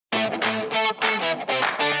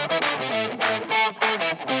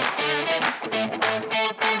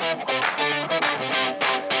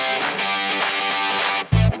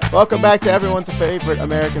Welcome back to everyone's favorite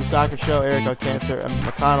American soccer show. Eric O'Cantor and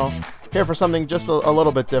McConnell here for something just a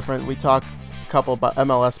little bit different. We talk a couple about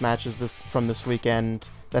MLS matches from this weekend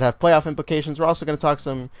that have playoff implications. We're also going to talk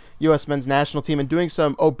some U.S. men's national team and doing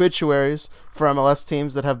some obituaries for MLS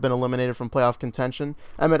teams that have been eliminated from playoff contention.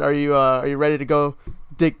 Emmett, are you ready to go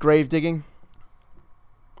grave digging?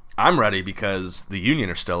 I'm ready because the Union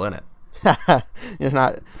are still in it. You're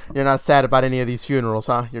not sad about any of these funerals,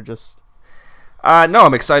 huh? You're just no,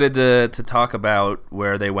 I'm excited to talk about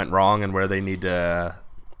where they went wrong and where they need to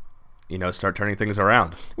start turning things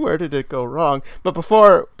around. Where did it go wrong? But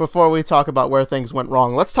before we talk about where things went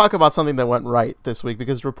wrong, let's talk about something that went right this week,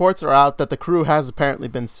 because reports are out that the Crew has apparently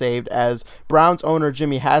been saved, as Browns owner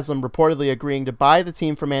Jimmy Haslam reportedly agreeing to buy the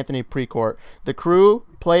team from Anthony Precourt. The Crew,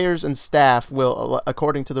 players, and staff will,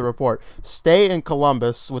 according to the report, stay in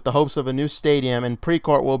Columbus with the hopes of a new stadium, and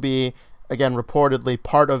Precourt will be, again, reportedly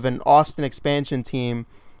part of an Austin expansion team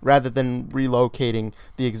rather than relocating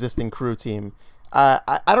the existing Crew team.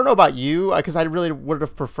 I don't know about you, because I really would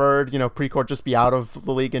have preferred, Precourt just be out of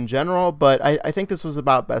the league in general, but I think this was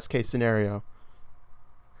about best case scenario.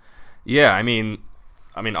 Yeah, I mean,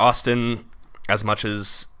 Austin, as much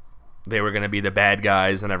as they were going to be the bad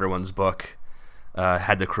guys in everyone's book,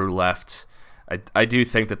 had the Crew left. I do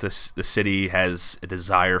think that the city has a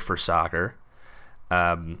desire for soccer.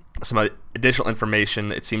 Some additional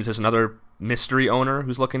information: it seems there's another mystery owner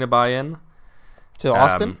who's looking to buy in to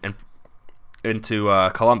Austin and into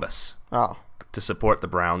Columbus to support the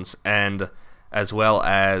Browns, and as well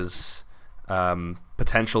as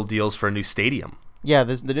potential deals for a new stadium. Yeah,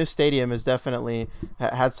 the new stadium has definitely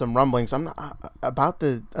had some rumblings. I'm not about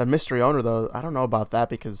a mystery owner, though. I don't know about that,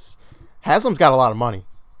 because Haslam's got a lot of money,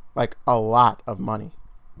 like a lot of money.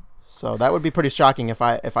 So that would be pretty shocking if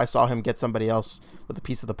I saw him get somebody else with a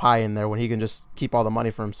piece of the pie in there when he can just keep all the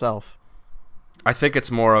money for himself. I think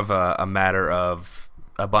it's more of a matter of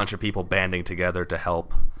a bunch of people banding together to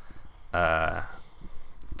help the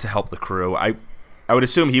Crew. I would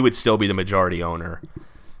assume he would still be the majority owner.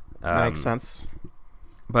 Makes sense.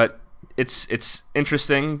 But it's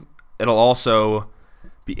interesting. It'll also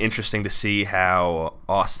be interesting to see how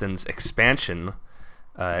Austin's expansion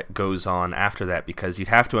goes on after that, because you'd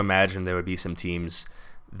have to imagine there would be some teams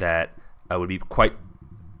that would be quite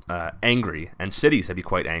angry, and cities that'd be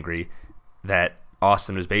quite angry that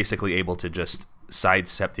Austin was basically able to just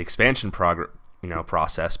sidestep the expansion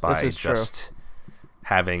process by just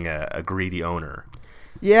having a greedy owner.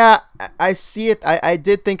 Yeah, I see it. I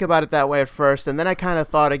did think about it that way at first, and then I kind of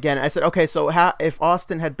thought again. I said, okay, so if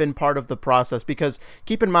Austin had been part of the process, because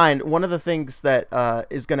keep in mind, one of the things that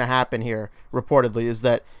is going to happen here, reportedly, is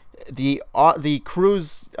that the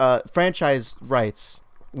Crew's franchise rights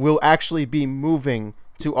will actually be moving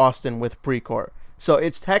to Austin with Precourt. So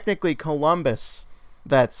it's technically Columbus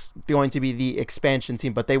that's going to be the expansion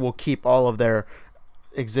team, but they will keep all of their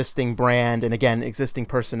existing brand and, again, existing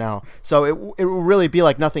personnel. So it will really be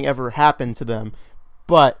like nothing ever happened to them.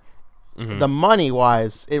 But the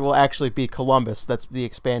money-wise, it will actually be Columbus that's the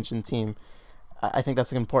expansion team. I think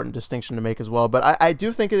that's an important distinction to make as well. But I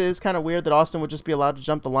do think it is kind of weird that Austin would just be allowed to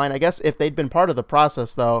jump the line. I guess if they'd been part of the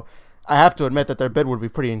process, though, I have to admit that their bid would be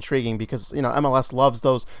pretty intriguing, because MLS loves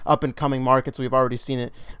those up-and-coming markets. We've already seen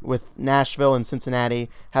it with Nashville and Cincinnati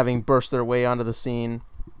having burst their way onto the scene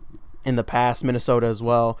in the past, Minnesota as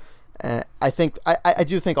well. I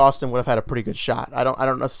do think Austin would have had a pretty good shot. I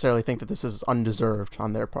don't necessarily think that this is undeserved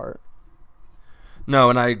on their part. No,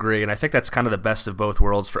 and I agree, and I think that's kind of the best of both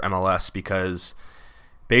worlds for MLS, because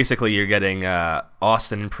basically you're getting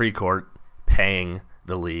Austin and Precourt paying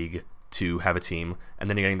the league to have a team, and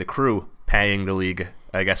then you're getting the Crew paying the league.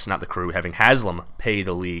 I guess not the Crew, having Haslam pay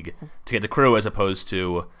the league to get the Crew, as opposed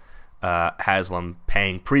to Haslam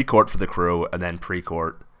paying Precourt for the Crew and then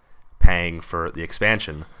Precourt paying for the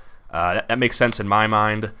expansion. That makes sense in my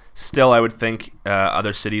mind. Still, I would think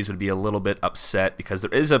other cities would be a little bit upset, because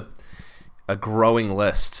there is a growing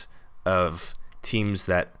list of teams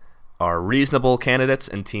that are reasonable candidates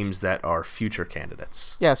and teams that are future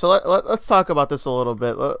candidates. Yeah, so let's talk about this a little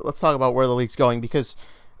bit. Let's talk about where the league's going, because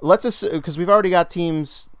because we've already got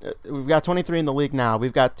teams. We've got 23 in the league now.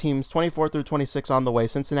 We've got teams 24 through 26 on the way.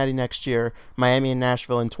 Cincinnati next year, Miami and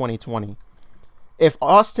Nashville in 2020. If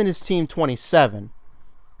Austin is team 27,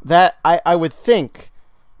 that I would think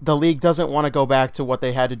the league doesn't want to go back to what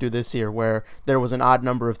they had to do this year, where there was an odd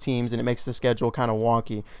number of teams and it makes the schedule kind of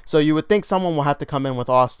wonky. So you would think someone will have to come in with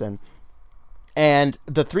Austin. And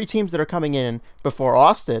the three teams that are coming in before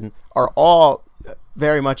Austin are all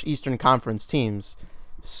very much Eastern Conference teams.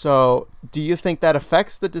 So do you think that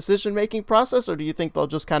affects the decision-making process, or do you think they'll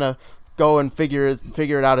just kind of go and figure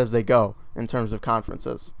it out as they go in terms of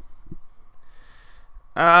conferences?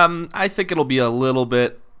 I think it'll be a little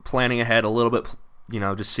bit planning ahead, a little bit,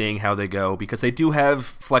 just seeing how they go, because they do have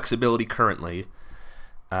flexibility currently.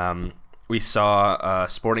 We saw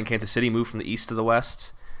Sporting Kansas City move from the east to the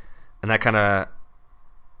west, and they kind of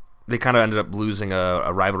ended up losing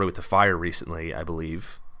a rivalry with the Fire recently, I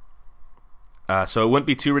believe. So it wouldn't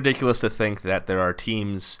be too ridiculous to think that there are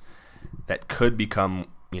teams that could become,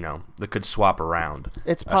 that could swap around.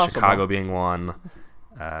 It's possible. Chicago being one.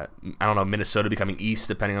 I don't know, Minnesota becoming East,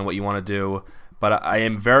 depending on what you want to do. But I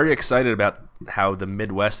am very excited about how the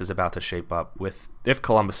Midwest is about to shape up, if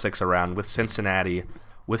Columbus sticks around, with Cincinnati,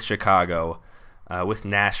 with Chicago, with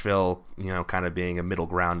Nashville, kind of being a middle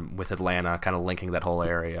ground, with Atlanta, kind of linking that whole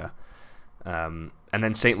area. And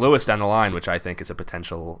then St. Louis down the line, which I think is a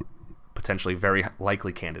potentially very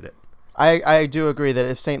likely candidate. I do agree that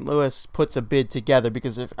if St. Louis puts a bid together,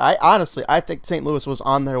 because I think St. Louis was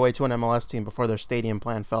on their way to an MLS team before their stadium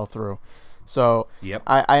plan fell through. So yep.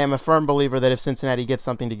 I am a firm believer that if Cincinnati gets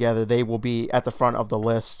something together, they will be at the front of the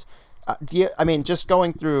list. Just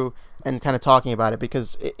going through and kind of talking about it,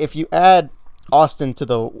 because if you add Austin to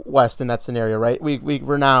the West in that scenario, right,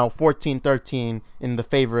 we're now 14-13 in the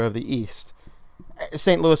favor of the East.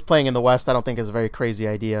 St. Louis playing in the West, I don't think is a very crazy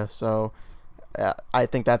idea. So I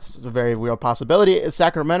think that's a very real possibility.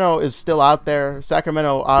 Sacramento is still out there.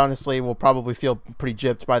 Sacramento, honestly, will probably feel pretty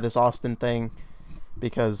gypped by this Austin thing,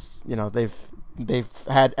 because they've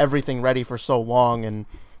had everything ready for so long, and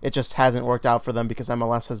it just hasn't worked out for them because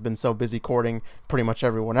MLS has been so busy courting pretty much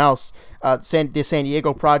everyone else. The San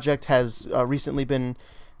Diego project has recently been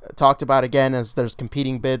talked about again, as there's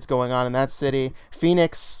competing bids going on in that city.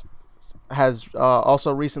 Phoenix has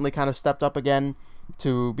also recently kind of stepped up again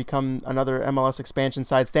to become another MLS expansion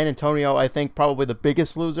side. San Antonio, I think, probably the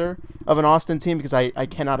biggest loser of an Austin team, because I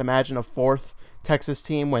cannot imagine a fourth Texas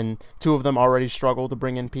team when two of them already struggle to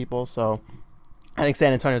bring in people. So I think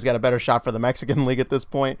San Antonio's got a better shot for the Mexican League at this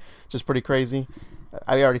point, which is pretty crazy.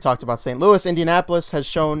 I already talked about St. Louis. Indianapolis has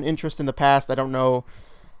shown interest in the past. I don't know.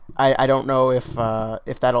 I don't know if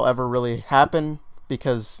that'll ever really happen,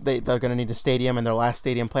 because they're going to need a stadium, and their last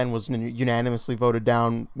stadium plan was unanimously voted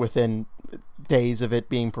down within days of it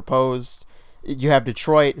being proposed. You have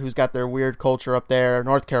Detroit, who's got their weird culture up there.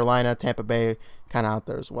 North Carolina, Tampa Bay, kind of out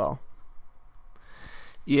there as well.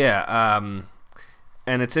 Yeah,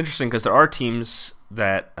 and it's interesting because there are teams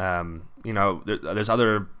that there's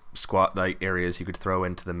other squad areas you could throw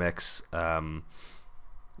into the mix.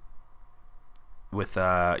 With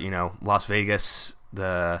Las Vegas,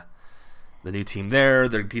 the new team there,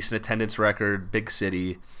 their decent attendance record, big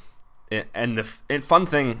city. And the fun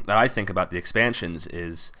thing that I think about the expansions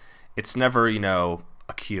is it's never,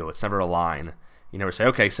 a queue. It's never a line. You never say,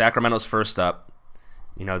 okay, Sacramento's first up.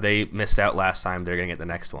 They missed out last time. They're going to get the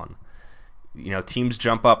next one. Teams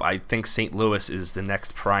jump up. I think St. Louis is the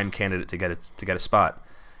next prime candidate to get a spot.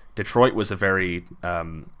 Detroit was a very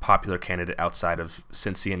popular candidate outside of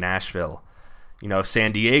Cincy and Nashville. If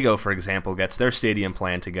San Diego, for example, gets their stadium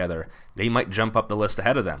plan together, they might jump up the list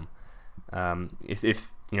ahead of them.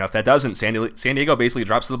 If that doesn't, San Diego basically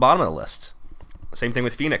drops to the bottom of the list. Same thing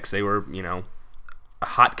with Phoenix. They were, a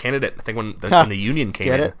hot candidate. I think when the Union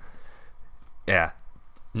came in. Yeah,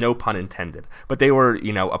 no pun intended. But they were,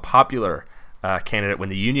 a popular candidate when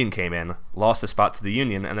the Union came in, lost a spot to the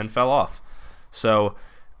Union, and then fell off. So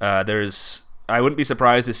I wouldn't be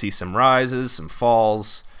surprised to see some rises, some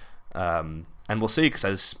falls. And we'll see,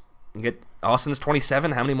 because you get Austin's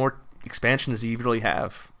 27. How many more expansions do you really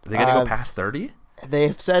have? Are they going to go past 30?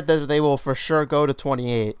 They've said that they will for sure go to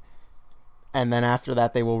 28, and then after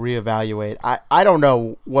that they will reevaluate. I don't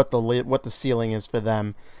know what the ceiling is for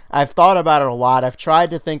them. I've thought about it a lot. I've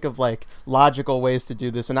tried to think of logical ways to do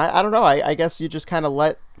this, and I don't know. I guess you just kind of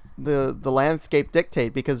let the landscape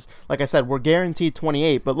dictate, because like I said, we're guaranteed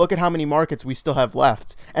 28, but look at how many markets we still have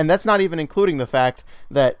left, and that's not even including the fact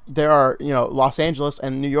that there are Los Angeles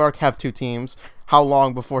and New York have two teams. How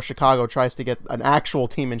long before Chicago tries to get an actual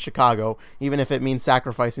team in Chicago, even if it means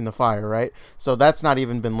sacrificing the Fire, right? So that's not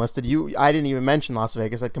even been listed. I didn't even mention Las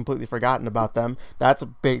Vegas. I'd completely forgotten about them. That's a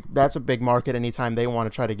big market anytime they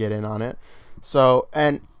want to try to get in on it. So,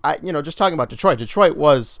 and just talking about Detroit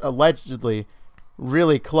was allegedly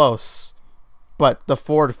really close, but the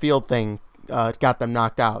Ford Field thing got them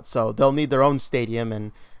knocked out. So they'll need their own stadium,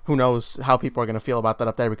 and who knows how people are going to feel about that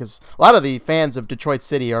up there, because a lot of the fans of Detroit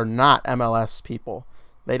City are not MLS people.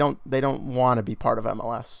 They don't want to be part of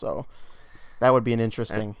MLS. So that would be an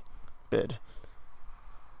interesting bid.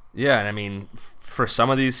 Yeah, and I mean, for some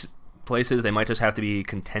of these places, they might just have to be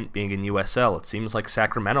content being in USL. It seems like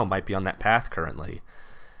Sacramento might be on that path currently.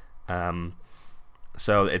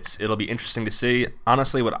 So it'll be interesting to see.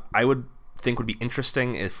 Honestly, what I would think would be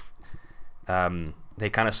interesting if they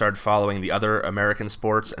kind of started following the other American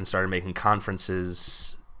sports and started making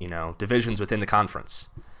conferences, divisions within the conference.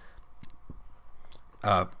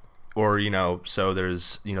 So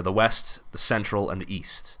there's, the West, the Central, and the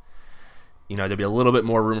East. There'd be a little bit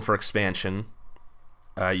more room for expansion.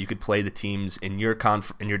 You could play the teams in your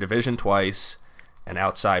division twice and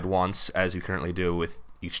outside once, as you currently do, with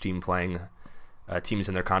each team playing teams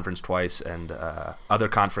in their conference twice and other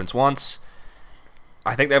conference once.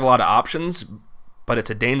 I think they have a lot of options, but it's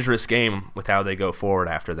a dangerous game with how they go forward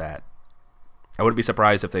after that. I wouldn't be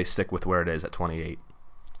surprised if they stick with where it is at 28.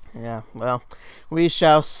 Yeah, well, we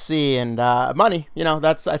shall see. And money,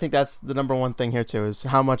 I think that's the number one thing here too, is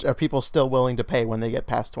how much are people still willing to pay when they get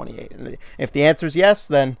past 28? And if the answer is yes,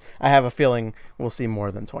 then I have a feeling we'll see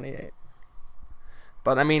more than 28.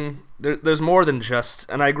 But I mean, there's more than just,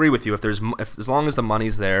 and I agree with you. If as long as the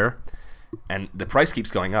money's there, and the price keeps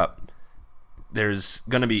going up, there's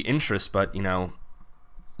going to be interest. But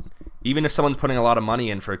even if someone's putting a lot of money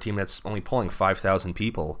in for a team that's only pulling 5,000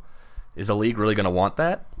 people, is the league really going to want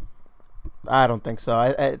that? I don't think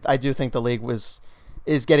so. I do think the league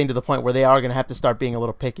is getting to the point where they are going to have to start being a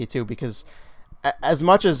little picky too, because as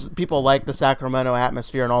much as people like the Sacramento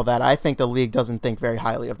atmosphere and all that, I think the league doesn't think very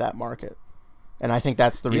highly of that market. And I think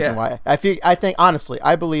that's the reason why. I think honestly,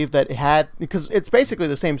 I believe that it had, because it's basically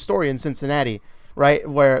the same story in Cincinnati, right?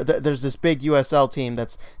 Where there's this big USL team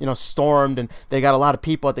that's stormed, and they got a lot of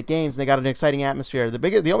people at the games, and they got an exciting atmosphere.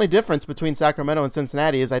 The only difference between Sacramento and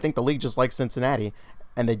Cincinnati is I think the league just likes Cincinnati,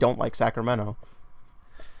 and they don't like Sacramento.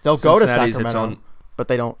 They'll go to Sacramento, but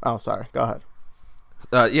they don't. Oh, sorry. Go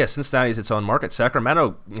ahead. Cincinnati's its own market.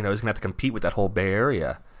 Sacramento, is going to have to compete with that whole Bay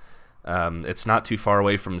Area. It's not too far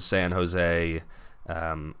away from San Jose,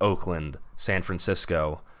 Oakland, San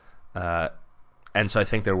Francisco, and so I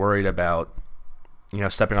think they're worried about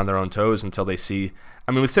stepping on their own toes until they see.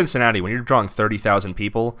 I mean, with Cincinnati, when you're drawing 30,000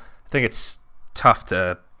 people, I think it's tough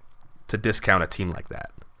to discount a team like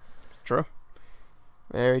that. True.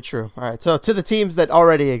 Very true. All right, so to the teams that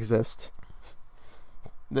already exist,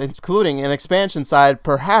 including an expansion side,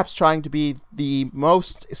 perhaps trying to be the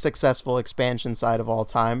most successful expansion side of all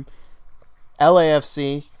time,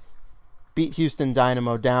 LAFC beat Houston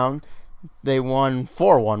Dynamo down. They won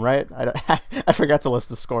 4-1, right? I forgot to list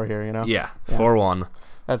the score here, Yeah, 4-1.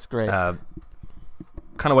 That's great. Kind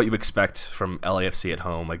of what you expect from LAFC at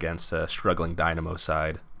home against a struggling Dynamo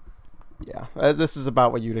side. Yeah, this is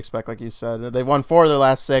about what you'd expect, like you said. They've won 4 of their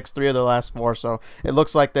last 6, 3 of their last 4, so it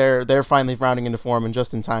looks like they're finally rounding into form and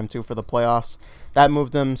just in time, too, for the playoffs. That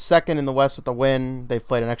moved them second in the West with a win. They've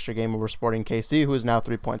played an extra game over Sporting KC, who is now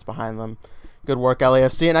 3 points behind them. Good work,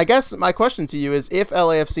 LAFC. And I guess my question to you is, if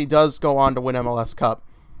LAFC does go on to win MLS Cup,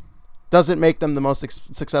 does it make them the most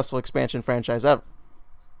successful expansion franchise ever?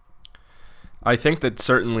 I think that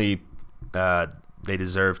certainly they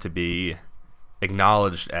deserve to be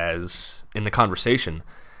acknowledged as in the conversation.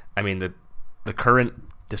 I mean, the current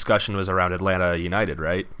discussion was around Atlanta United,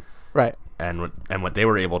 right? Right. And what they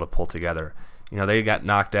were able to pull together. They got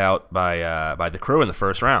knocked out by the Crew in the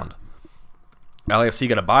first round. LAFC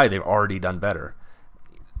got a bye. They've already done better.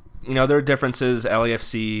 There are differences.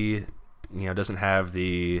 LAFC, doesn't have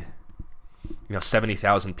the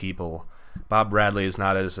 70,000 people. Bob Bradley is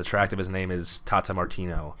not as attractive. His name is Tata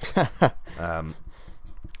Martino.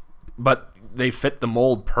 But they fit the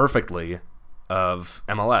mold perfectly of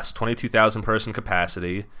MLS. 22,000 person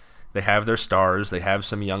capacity. They have their stars. They have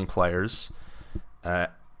some young players. They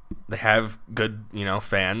have good,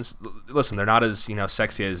 fans. Listen, they're not as,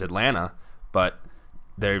 sexy as Atlanta, but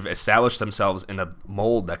they've established themselves in a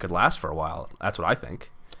mold that could last for a while. That's what I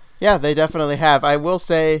think. Yeah, they definitely have. I will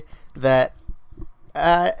say that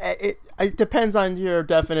it depends on your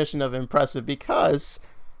definition of impressive, because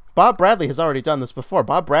Bob Bradley has already done this before.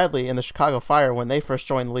 Bob Bradley and the Chicago Fire, when they first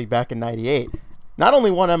joined the league back in '98, not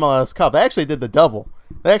only won MLS Cup, they actually did the double.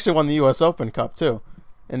 They actually won the U.S. Open Cup, too,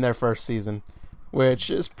 in their first season, which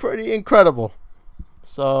is pretty incredible.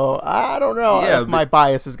 So I don't know if my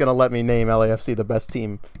bias is going to let me name LAFC the best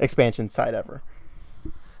team expansion side ever.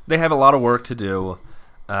 They have a lot of work to do.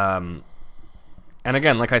 And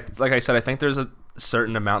again, like I said, I think there's a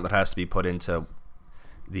certain amount that has to be put into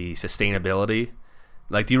the sustainability.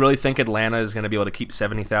 Like, do you really think Atlanta is going to be able to keep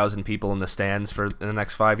 70,000 people in the stands in the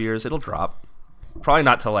next 5 years? It'll drop. Probably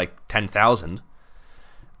not to like 10,000.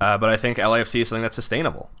 But I think LAFC is something that's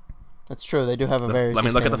sustainable. That's true. They do have a very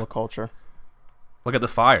sustainable culture. Look at the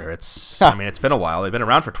Fire. It's been a while. They've been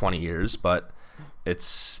around for 20 years, but it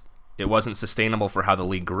wasn't sustainable for how the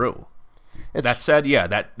league grew. That said,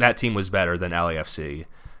 that team was better than LAFC.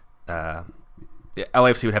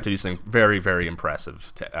 LAFC would have to do something very, very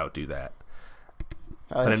impressive to outdo that.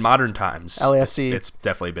 But in modern times, LAFC, it's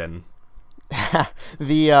definitely been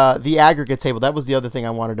the aggregate table. That was the other thing I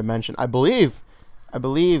wanted to mention. I believe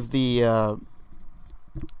the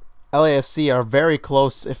LAFC are very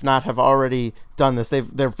close, if not have already done this.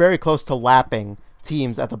 They're very close to lapping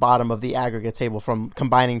teams at the bottom of the aggregate table from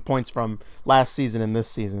combining points from last season and this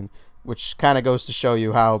season, which kind of goes to show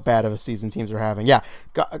you how bad of a season teams are having. Yeah,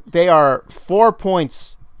 they are 4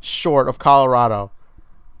 points short of Colorado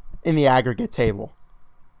in the aggregate table.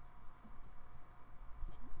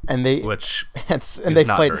 And they they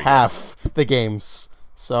played half the games.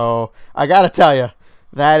 So I got to tell you,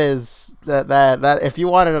 that is that if you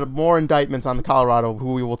wanted more indictments on the Colorado,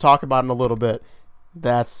 who we will talk about in a little bit,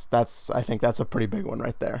 that's I think that's a pretty big one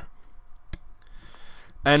right there.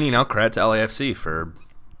 And credit to LAFC for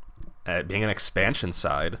being an expansion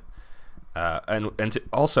side, and to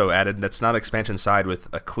also added that's not expansion side with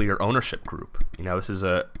a clear ownership group. This is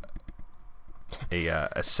a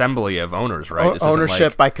assembly of owners, right? This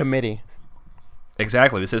ownership by committee.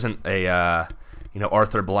 Exactly. This isn't a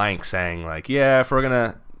Arthur Blank saying like, yeah, if we're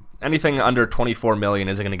gonna anything under 24 million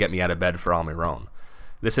isn't gonna get me out of bed for Almiron.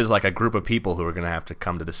 This is like a group of people who are gonna have to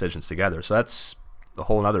come to decisions together. So that's a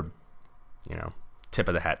whole other, tip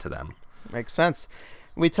of the hat to them. Makes sense.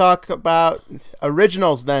 We talk about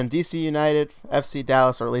originals then. DC United, FC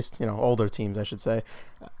Dallas, or at least older teams, I should say.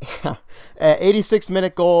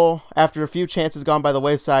 86-minute goal after a few chances gone by the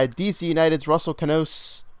wayside. DC United's Russell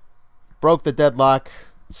Canoes broke the deadlock.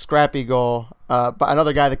 Scrappy goal. But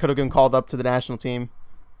another guy that could have been called up to the national team.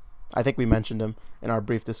 I think we mentioned him in our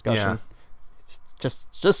brief discussion. Yeah.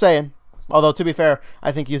 Just saying. Although, to be fair,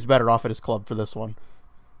 I think he's better off at his club for this one.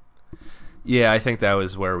 Yeah, I think that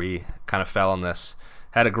was where we kind of fell on this.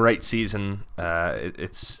 Had a great season.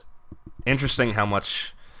 It's interesting how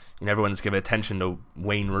much everyone's giving attention to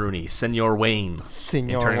Wayne Rooney, Senor Wayne,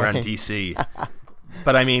 Senor turning Wayne. around DC.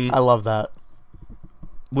 But I mean, I love that.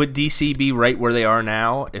 Would DC be right where they are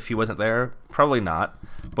now if he wasn't there? Probably not.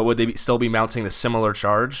 But would they still be mounting the similar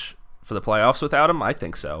charge for the playoffs without him? I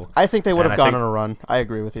think so. I think they would have gone on a run. I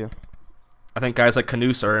agree with you. I think guys like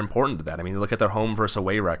Canoes are important to that. I mean, look at their home versus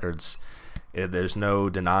away records. There's no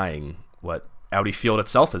denying what Audi Field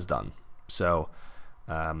itself has done. So,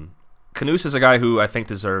 Canoes is a guy who I think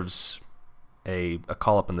deserves a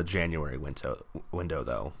call up in the January window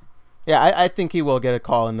though. Yeah, I think he will get a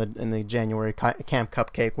call in the January Camp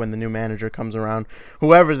Cupcake when the new manager comes around,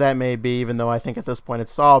 whoever that may be. Even though I think at this point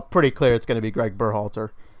it's all pretty clear it's going to be Greg Berhalter.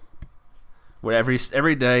 Where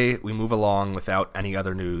every day we move along without any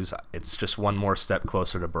other news, it's just one more step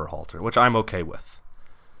closer to Berhalter, which I'm okay with.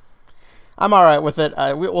 I'm all right with it.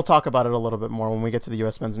 We'll talk about it a little bit more when we get to the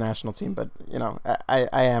U.S. men's national team, but I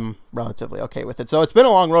am relatively okay with it. So it's been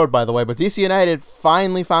a long road, by the way, but DC United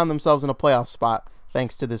finally found themselves in a playoff spot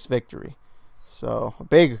thanks to this victory. So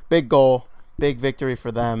big goal, big victory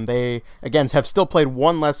for them. They, again, have still played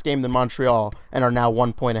one less game than Montreal and are now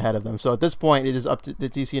 1 point ahead of them. So at this point, it is up to the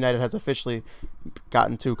DC United has officially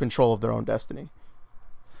gotten to control of their own destiny.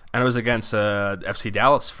 And it was against FC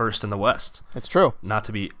Dallas, first in the West. It's true. Not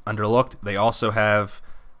to be underlooked. They also have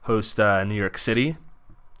host New York City,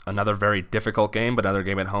 another very difficult game, but another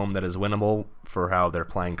game at home that is winnable for how they're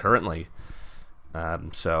playing currently.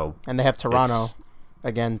 And they have Toronto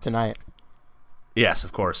again tonight. Yes,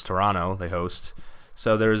 of course, Toronto they host.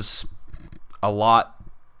 So there's a lot.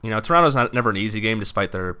 Toronto's never an easy game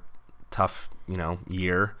despite their tough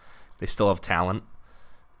year. They still have talent,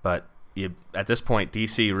 but at this point,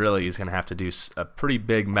 DC really is going to have to do a pretty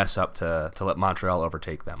big mess up to let Montreal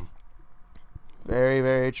overtake them. Very,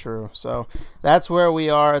 very true. So that's where we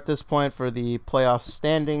are at this point for the playoff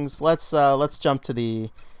standings. Let's jump to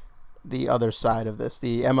the other side of this,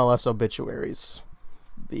 the MLS obituaries,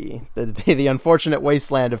 the unfortunate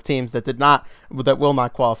wasteland of teams that will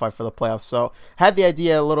not qualify for the playoffs. So had the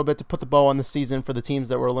idea a little bit to put the bow on the season for the teams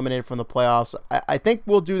that were eliminated from the playoffs. I think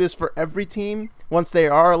we'll do this for every team once they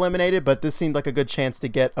are eliminated, but this seemed like a good chance to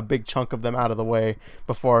get a big chunk of them out of the way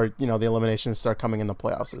before the eliminations start coming in the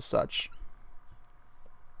playoffs as such.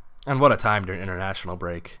 And what a time during international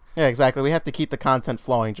break. Yeah, exactly. We have to keep the content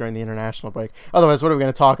flowing during the international break. Otherwise, what are we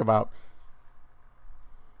going to talk about?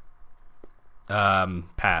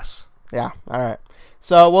 Pass. Yeah, all right.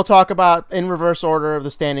 So we'll talk about, in reverse order of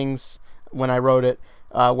the standings when I wrote it,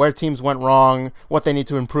 where teams went wrong, what they need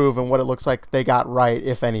to improve, and what it looks like they got right,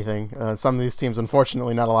 if anything. Some of these teams,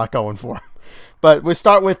 unfortunately, not a lot going for them. But we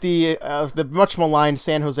start with the much maligned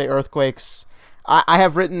San Jose Earthquakes. I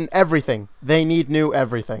have written everything. They need new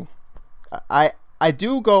everything. I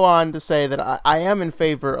do go on to say that I am in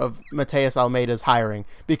favor of Mateus Almeida's hiring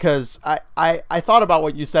because I thought about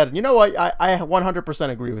what you said. And you know what? I 100%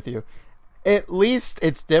 agree with you. At least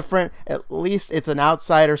it's different. At least it's an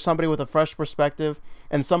outsider, somebody with a fresh perspective,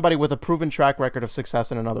 and somebody with a proven track record of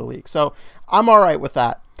success in another league. So I'm all right with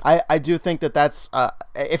that. I do think that that's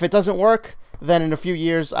if it doesn't work, then in a few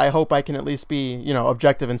years I hope I can at least be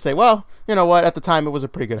objective and say, well, you know what, at the time it was a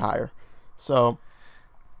pretty good hire. So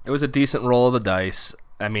it was a decent roll of the dice.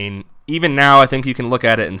 I mean, even now I think you can look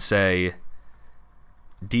at it and say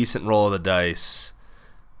decent roll of the dice.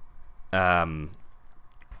 If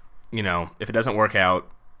it doesn't work out,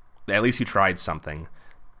 at least you tried something.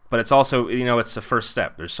 But it's also, it's the first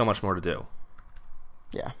step. There's so much more to do.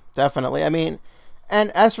 Yeah, definitely. I mean,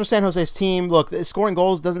 and as for San Jose's team, look, scoring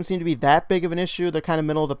goals doesn't seem to be that big of an issue. They're kind of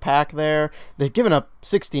middle of the pack there. They've given up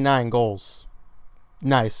 69 goals.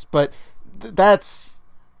 Nice. But that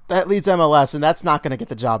leads MLS, and that's not going to get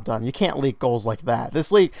the job done. You can't leak goals like that.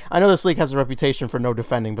 I know this league has a reputation for no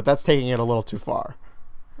defending, but that's taking it a little too far.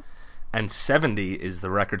 And 70 is the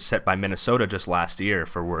record set by Minnesota just last year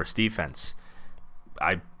for worst defense.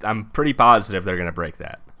 I'm pretty positive they're going to break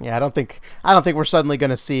that. Yeah, I don't think we're suddenly going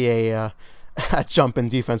to see a jump in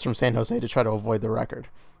defense from San Jose to try to avoid the record.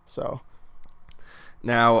 So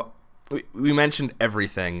now we mentioned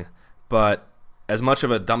everything, but as much of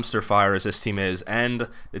a dumpster fire as this team is, and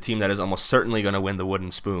the team that is almost certainly going to win the Wooden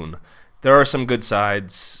Spoon, there are some good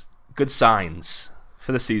signs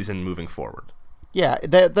for the season moving forward. Yeah,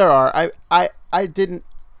 there are. I didn't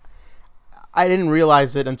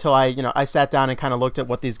realize it until I sat down and kind of looked at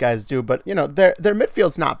what these guys do. But their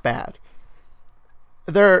midfield's not bad.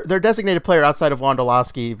 Their designated player outside of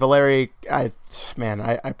Wondolowski, Valeri. I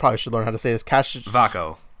probably should learn how to say this.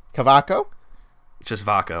 Vako. Cavaco. Just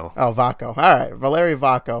Vako. Oh, Vako. All right, Valeri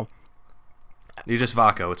Vako. He's just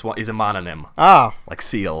Vako. He's a mononym. Oh. Like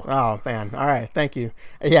seal. Oh, man. All right. Thank you.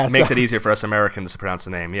 Yeah. Makes it easier for us Americans to pronounce the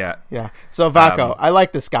name. Yeah. Yeah. So Vako, I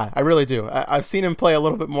like this guy. I really do. I've seen him play a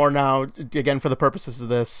little bit more now, again, for the purposes of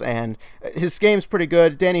this, and his game's pretty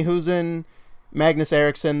good. Danny Husen, Magnus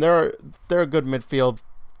Eriksson, they're a good midfield.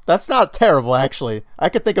 That's not terrible, actually. I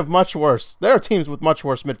could think of much worse. There are teams with much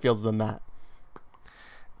worse midfields than that.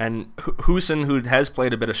 And Husen, who has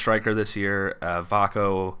played a bit of striker this year,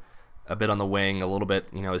 Vako, a bit on the wing, a little bit,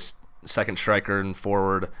 his second striker and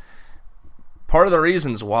forward. Part of the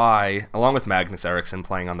reasons why, along with Magnus Eriksson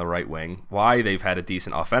playing on the right wing, why they've had a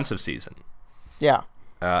decent offensive season. Yeah.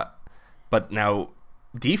 But now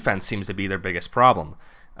defense seems to be their biggest problem.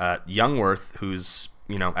 Youngworth, who's,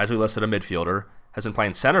 as we listed, a midfielder, has been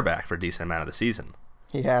playing center back for a decent amount of the season.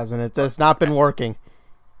 He has, and it's not been working.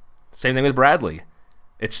 Same thing with Bradley.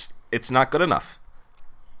 It's not good enough.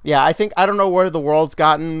 Yeah, I don't know where the world's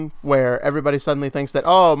gotten where everybody suddenly thinks that,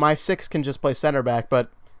 oh, my 6 can just play center back,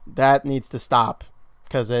 but that needs to stop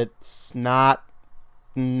because it's not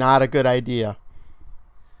a good idea.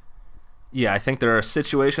 Yeah, I think there are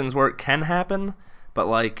situations where it can happen, but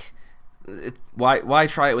why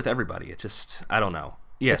try it with everybody? It just, I don't know.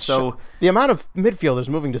 Yeah, so the amount of midfielders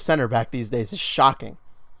moving to center back these days is shocking,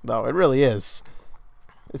 though. It really is.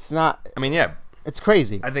 It's not. I mean, yeah, it's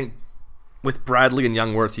crazy. I think with Bradley and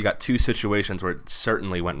Youngworth, you got two situations where it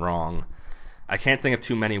certainly went wrong. I can't think of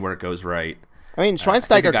too many where it goes right. I mean,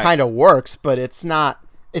 Schweinsteiger kind of works, but it's not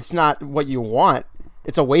what you want.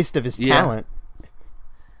 It's a waste of his talent.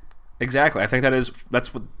 Exactly. I think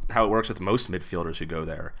that's how it works with most midfielders who go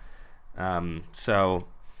there. So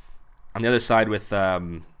on the other side with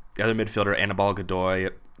the other midfielder, Anibal Godoy,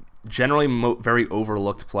 generally very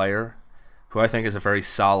overlooked player, who I think is a very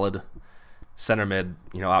solid center mid,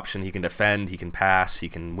 option. He can defend, he can pass, he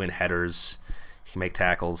can win headers, he can make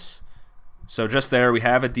tackles. So just there, you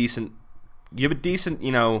have a decent,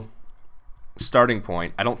 starting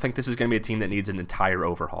point. I don't think this is going to be a team that needs an entire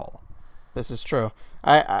overhaul. This is true.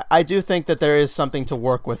 I do think that there is something to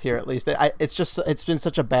work with here, at least. It's been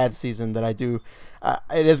such a bad season that it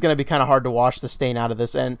is going to be kind of hard to wash the stain out of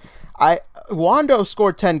this. And Wondo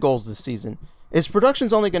scored 10 goals this season. His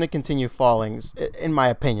production's only going to continue falling, in my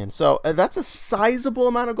opinion. So that's a sizable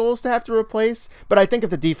amount of goals to have to replace. But I think if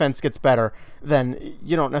the defense gets better, then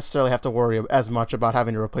you don't necessarily have to worry as much about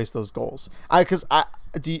having to replace those goals.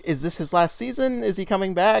 Is this his last season? Is he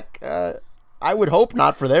coming back? I would hope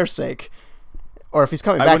not, for their sake. Or if he's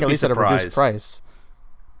coming back, at least at a reduced price.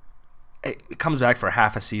 It comes back for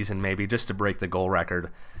half a season, maybe, just to break the goal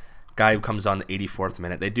record. Guy who comes on the 84th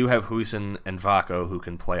minute. They do have Husen and Vako who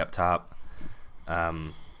can play up top.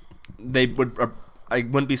 I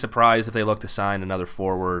wouldn't be surprised if they look to sign another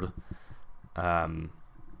forward.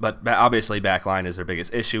 But obviously backline is their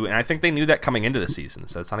biggest issue, and I think they knew that coming into the season,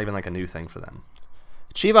 so it's not even like a new thing for them.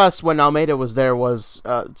 Chivas, when Almeida was there, was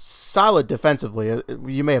solid defensively.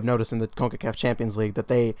 You may have noticed in the CONCACAF Champions League that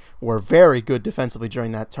they were very good defensively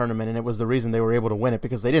during that tournament, and it was the reason they were able to win it,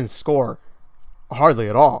 because they didn't score hardly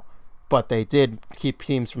at all, but they did keep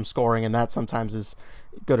teams from scoring, and that sometimes is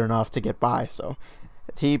good enough to get by. So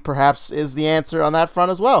he perhaps is the answer on that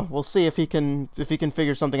front as well. We'll see if he can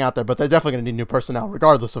figure something out there, but they're definitely going to need new personnel,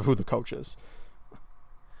 regardless of who the coach is.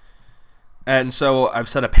 And so I've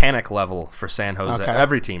set a panic level for San Jose. Okay.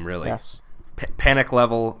 Every team, really. Yes. Panic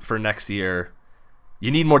level for next year. You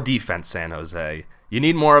need more defense, San Jose. You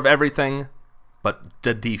need more of everything, but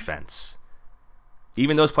the defense.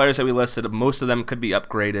 Even those players that we listed, most of them could be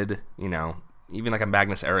upgraded. Even like a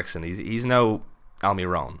Magnus Eriksson. He's no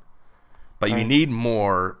Almiron. But you need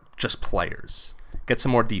more just players. Get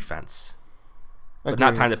some more defense. But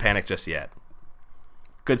not time to panic just yet.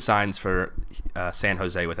 Good signs for San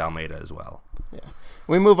Jose with Almeida as well. Yeah.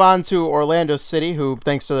 We move on to Orlando City, who,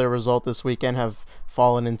 thanks to their result this weekend, have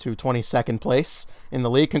fallen into 22nd place in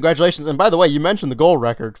the league. Congratulations. And by the way, you mentioned the goal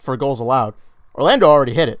record for goals allowed. Orlando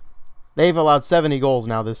already hit it. They've allowed 70 goals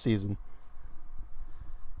now this season.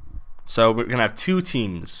 So we're going to have two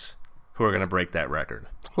teams who are going to break that record.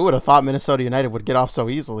 Who would have thought Minnesota United would get off so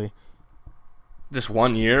easily? Just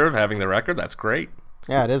 1 year of having the record? That's great.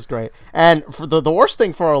 Yeah, it is great. And for the worst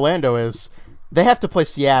thing for Orlando is they have to play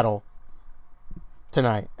Seattle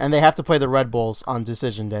tonight, and they have to play the Red Bulls on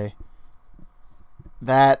decision day.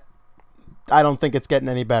 That, I don't think it's getting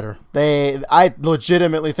any better. I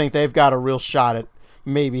legitimately think they've got a real shot at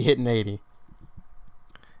maybe hitting 80.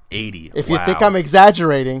 80. If you think I'm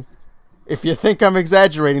exaggerating,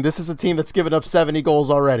 this is a team that's given up 70 goals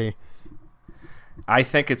already. I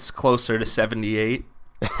think it's closer to 78.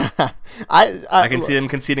 I can see them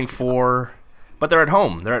conceding 4, but they're at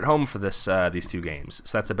home. They're at home for these two games,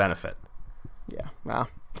 so that's a benefit. Yeah, well,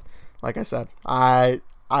 like I said, I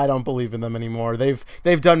don't believe in them anymore. They've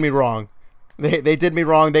done me wrong. They did me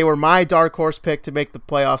wrong. They were my dark horse pick to make the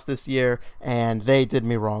playoffs this year, and they did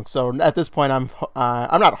me wrong. So at this point, I'm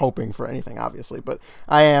not hoping for anything, obviously, but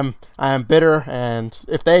I am bitter. And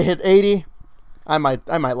if they hit 80, I might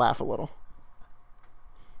laugh a little.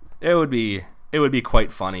 It would be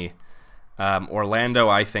quite funny. Orlando,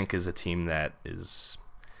 I think, is a team that is,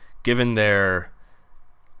 given their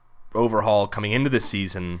overhaul coming into the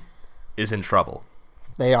season, is in trouble.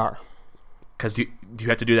 They are. Because do you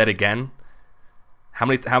have to do that again? How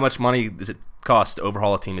much money does it cost to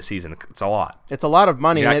overhaul a team a season? It's a lot. It's a lot of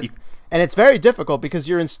money. And it's very difficult because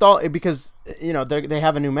they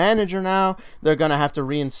have a new manager now. They're going to have to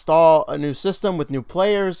reinstall a new system with new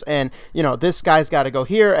players, and this guy's got to go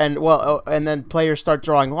here, and then players start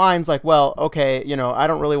drawing lines like, well, okay, I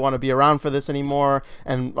don't really want to be around for this anymore,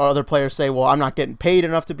 and other players say, well, I'm not getting paid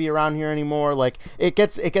enough to be around here anymore. Like it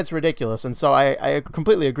gets ridiculous, and so I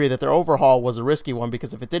completely agree that their overhaul was a risky one,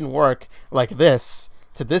 because if it didn't work like this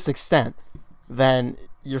to this extent, then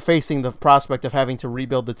you're facing the prospect of having to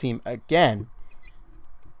rebuild the team again.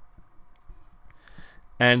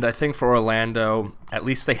 And I think for Orlando, at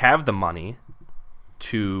least they have the money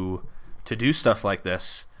to do stuff like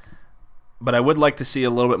this. But I would like to see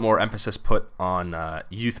a little bit more emphasis put on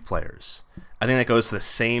youth players. I think that goes the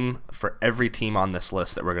same for every team on this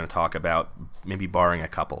list that we're going to talk about, maybe barring a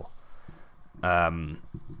couple.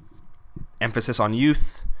 Emphasis on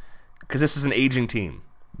youth, because this is an aging team.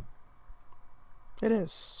 It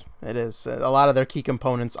is. A lot of their key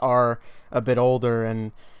components are a bit older,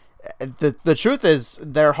 and the truth is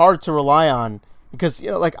they're hard to rely on, because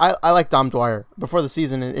I like Dom Dwyer before the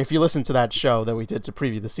season, and if you listen to that show that we did to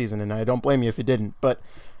preview the season, and I don't blame you if you didn't, but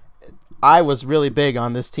I was really big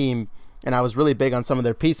on this team, and I was really big on some of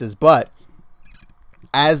their pieces, but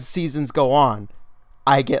as seasons go on,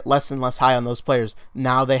 I get less and less high on those players.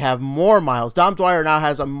 Now they have more miles. Dom Dwyer now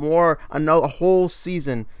has a whole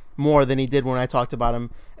season more than he did when I talked about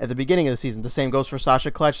him at the beginning of the season. The same goes for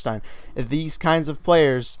Sasha Kletstein. These kinds of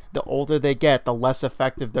players, the older they get, the less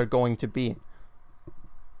effective they're going to be.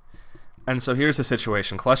 And so here's the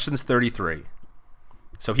situation. Kletstein's 33.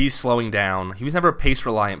 So he's slowing down. He was never a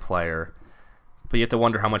pace-reliant player, but you have to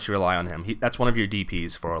wonder how much you rely on him. That's one of your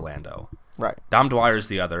DPs for Orlando. Right. Dom Dwyer's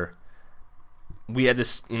the other. We had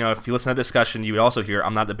this, if you listen to the discussion, you would also hear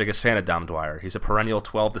I'm not the biggest fan of Dom Dwyer. He's a perennial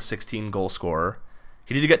 12 to 16 goal scorer.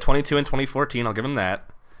 He did get 22 in 2014. I'll give him that.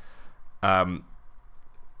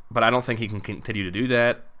 But I don't think he can continue to do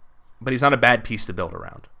that. But he's not a bad piece to build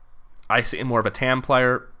around. I see him more of a TAM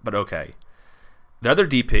player, but okay. The other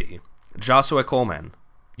DP, Josue Coleman,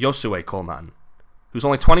 who's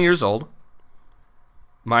only 20 years old,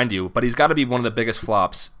 mind you, but he's got to be one of the biggest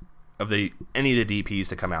flops any of the DPs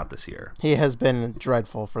to come out this year. He has been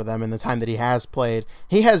dreadful for them in the time that he has played.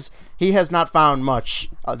 He has not found much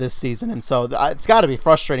this season, and so it's got to be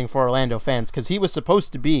frustrating for Orlando fans because he was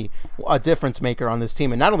supposed to be a difference maker on this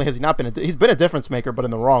team, and not only has he not been he's been a difference maker, but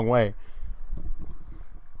in the wrong way.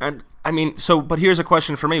 And I mean, but here's a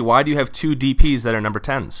question for me: why do you have 2 DPs that are number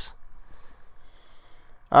 10s?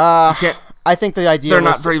 I think the idea they're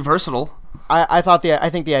not very versatile. I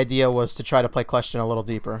think the idea was to try to play Kljestan a little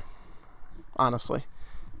deeper. Honestly,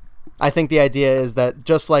 I think the idea is that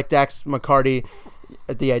just like Dax McCarty,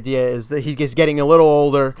 the idea is that he's getting a little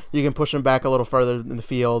older. You can push him back a little further in the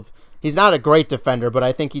field. He's not a great defender, but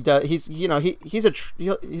I think he does. He's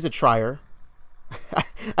a trier.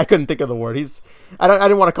 I couldn't think of the word. I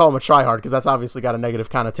didn't want to call him a tryhard because that's obviously got a negative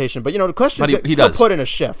connotation. But the question is he'll put in a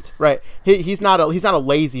shift, right? He's not a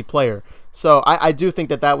lazy player. So I do think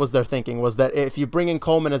that was their thinking, was that if you bring in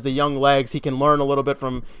Coleman as the young legs, he can learn a little bit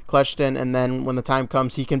from Kljestan, and then when the time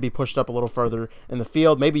comes, he can be pushed up a little further in the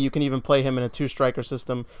field. Maybe you can even play him in a 2-striker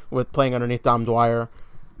system with playing underneath Dom Dwyer.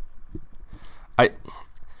 I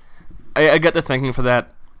get the thinking for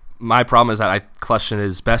that. My problem is that Kljestan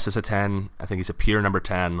is best as a 10. I think he's a pure number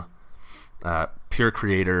 10, pure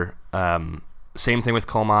creator. Same thing with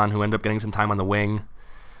Coleman, who ended up getting some time on the wing.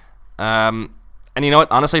 And you know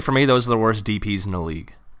what? Honestly, for me, those are the worst DPs in the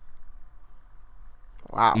league.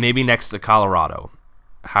 Wow. Maybe next to Colorado,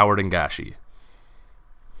 Howard and Gashi.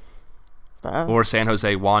 Or San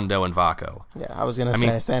Jose, Wando and Vaco. Yeah, I was going to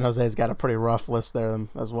say San Jose's got a pretty rough list there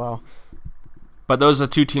as well. But those are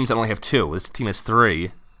 2 teams that only have 2. This team has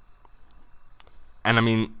 3. And I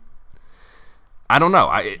mean, I don't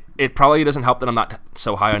know. It probably doesn't help that I'm not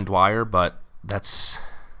so high on Dwyer, but that's...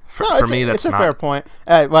 For me, that's a fair point.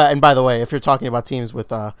 And by the way, if you're talking about teams with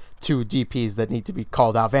 2 DPs that need to be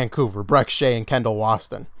called out, Vancouver, Breck Shea and Kendall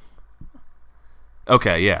Waston.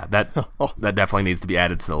 Okay, yeah, that definitely needs to be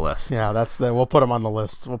added to the list. Yeah, we'll put them on the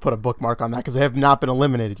list. We'll put a bookmark on that because they have not been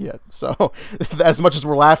eliminated yet. So, as much as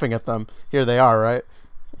we're laughing at them, here they are, right?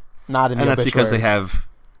 Not in the obituaries. And that's because they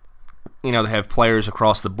have players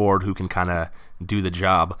across the board who can kind of do the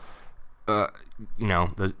job.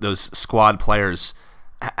 Those squad players.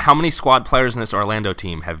 How many squad players in this Orlando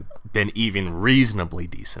team have been even reasonably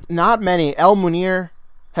decent? Not many. El Munir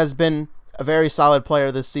has been a very solid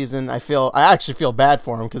player this season. I actually feel bad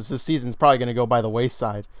for him because this season's probably going to go by the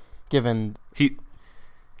wayside, given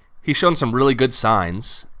he's shown some really good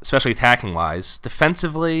signs, especially attacking wise.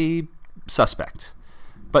 Defensively, suspect.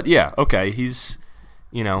 But yeah, okay, he's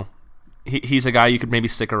a guy you could maybe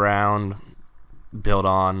stick around, build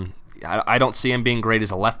on. I don't see him being great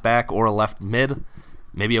as a left back or a left mid.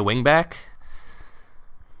 Maybe a wing back?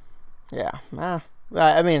 Yeah.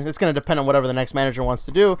 I mean, it's going to depend on whatever the next manager wants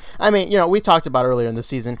to do. I mean, we talked about earlier in the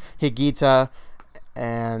season, Higuita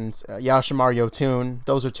and Yoshimar Yotun.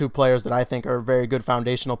 Those are 2 players that I think are very good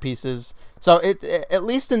foundational pieces. So at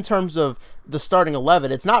least in terms of the starting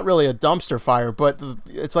 11, it's not really a dumpster fire, but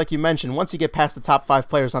it's like you mentioned, once you get past the top 5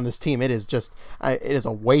 players on this team, it is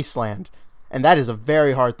a wasteland. And that is a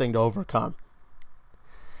very hard thing to overcome.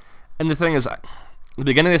 And the thing is, at the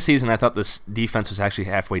beginning of the season, I thought this defense was actually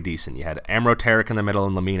halfway decent. You had Amro Tarek in the middle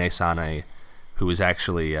and Lamine Sane, who was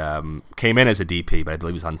actually came in as a DP, but I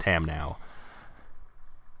believe he's on TAM now.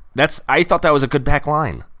 I thought that was a good back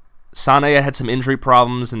line. Sane had some injury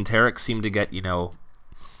problems, and Tarek seemed to get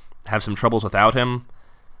have some troubles without him.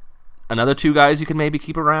 Another 2 guys you could maybe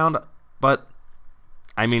keep around, but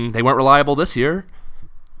I mean they weren't reliable this year.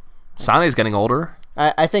 Sane's getting older.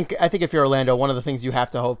 I think if you're Orlando, one of the things you have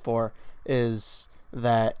to hope for is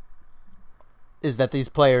that these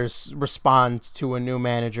players respond to a new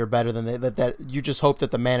manager better than that you just hope that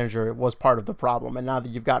the manager was part of the problem, and now that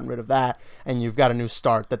you've gotten rid of that and you've got a new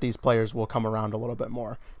start, that these players will come around a little bit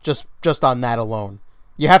more. Just on that alone,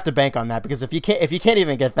 you have to bank on that, because if you can't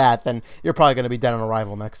even get that, then you're probably going to be dead on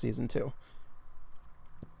arrival next season too.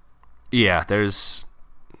 Yeah, there's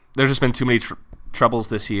just been too many troubles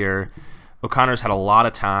this year. O'Connor's had a lot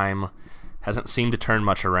of time. Hasn't seemed to turn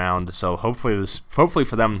much around, so hopefully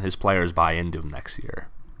for them, his players buy into him next year.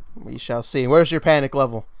 We shall see. Where's your panic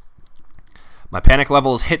level? My panic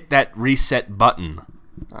level is hit that reset button.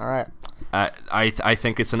 All right. I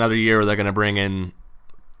think it's another year where they're going to bring in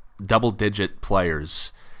double-digit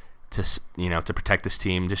players to protect this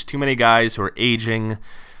team. Just too many guys who are aging,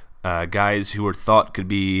 guys who were thought could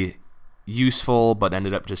be useful but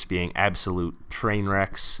ended up just being absolute train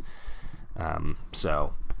wrecks.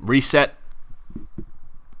 So reset.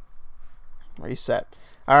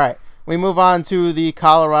 All right. We move on to the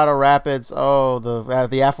Colorado Rapids. Oh,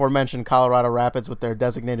 the aforementioned Colorado Rapids with their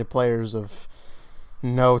designated players of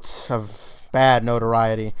bad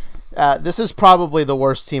notoriety. This is probably the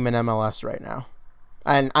worst team in MLS right now.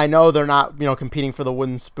 And I know they're not, competing for the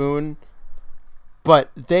wooden spoon, but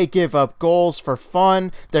they give up goals for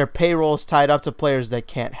fun. Their payroll is tied up to players that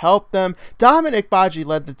can't help them. Dominic Badji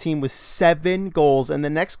led the team with 7 goals, and the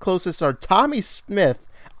next closest are Tommy Smith,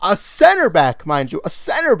 a center back, mind you, a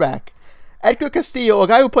center back, Edgar Castillo, a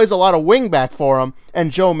guy who plays a lot of wing back for him,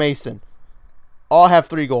 and Joe Mason. All have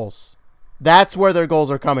 3 goals. That's where their goals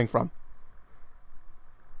are coming from.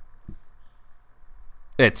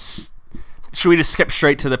 Should we just skip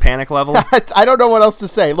straight to the panic level? I don't know what else to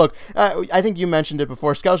say. Look, I think you mentioned it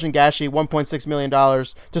before. Skeljan Gashi, $1.6 million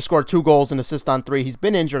to score 2 goals and assist on 3. He's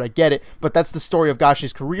been injured, I get it, but that's the story of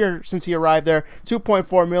Gashi's career since he arrived there.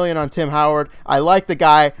 $2.4 million on Tim Howard. I like the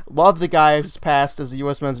guy, love the guy who's passed as the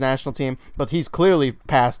U.S. men's national team, but he's clearly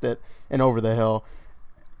past it and over the hill.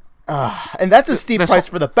 And that's a steep price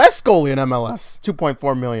for the best goalie in MLS,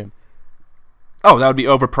 $2.4 million. Oh, that would be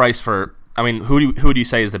overpriced for. I mean, who do you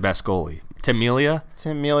say is the best goalie? Tim Melia?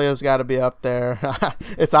 Tim Melia's got to be up there.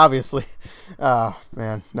 It's obviously. Oh,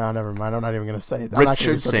 man. No, never mind. I'm not even going to say it.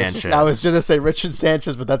 Richard Sanchez. I was going to say Richard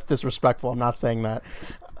Sanchez, but that's disrespectful. I'm not saying that.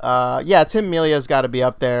 Yeah, Tim Melia's got to be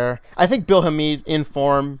up there. I think Bill Hamid, in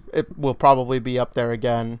form, it will probably be up there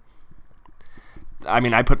again. I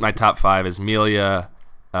mean, I put my top 5 as Melia,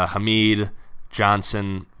 Hamid,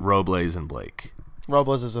 Johnson, Robles, and Blake.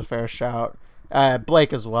 Robles is a fair shout.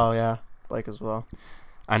 Blake as well, yeah. Blake as well.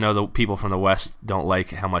 I know the people from the West don't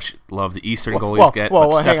like how much love the Eastern goalies get,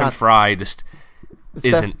 but Stephen Fry just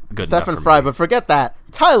isn't good enough. Stephen Fry, but forget that.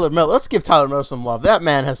 Tyler Miller, let's give Tyler Miller some love. That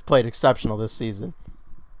man has played exceptional this season.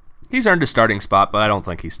 He's earned a starting spot, but I don't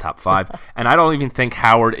think he's top 5. And I don't even think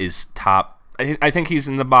Howard is top. I think he's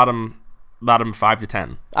in the bottom 5 to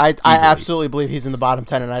 10. I absolutely believe he's in the bottom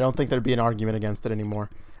 10, and I don't think there'd be an argument against it anymore.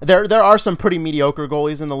 There are some pretty mediocre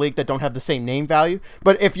goalies in the league that don't have the same name value,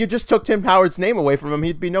 but if you just took Tim Howard's name away from him,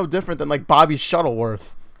 he'd be no different than like Bobby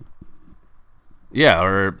Shuttleworth. Yeah,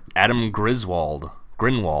 or Adam Grinwiz.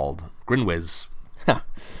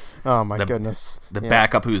 Oh my goodness. The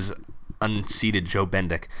backup who's unseated Joe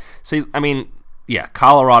Bendick. See, I mean, yeah,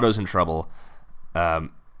 Colorado's in trouble. And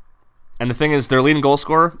the thing is, their leading goal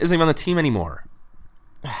scorer isn't even on the team anymore.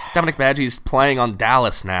 Dominic Badji's playing on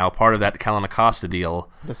Dallas now, part of that Kellen Acosta deal.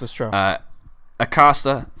 This is true.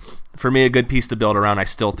 Acosta, for me, a good piece to build around. I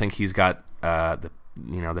still think he's got the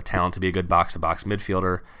talent to be a good box-to-box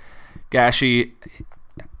midfielder. Gashi,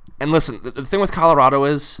 and listen, the thing with Colorado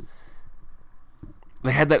is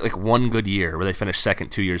they had that one good year where they finished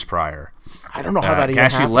second 2 years prior. I don't know how that even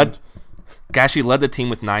happened. Gashi led the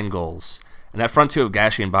team with 9 goals, and that front two of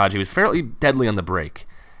Gashi and Badji was fairly deadly on the break.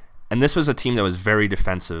 And this was a team that was very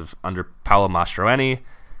defensive under Paolo Mastroeni.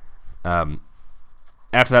 After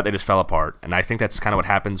that, they just fell apart. And I think that's kind of what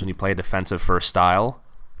happens when you play a defensive first style,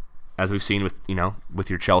 as we've seen with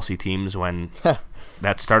your Chelsea teams when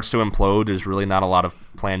that starts to implode. There's really not a lot of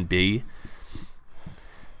plan B.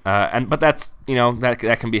 But that's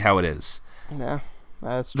that can be how it is. Yeah,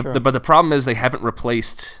 that's true. But the problem is they haven't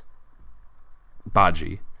replaced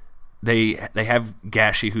Badji. They have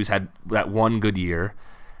Gashi, who's had that one good year.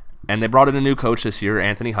 And they brought in a new coach this year,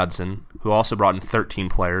 Anthony Hudson, who also brought in 13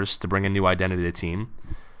 players to bring a new identity to the team.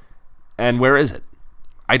 And where is it?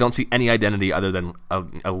 I don't see any identity other than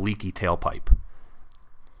a leaky tailpipe.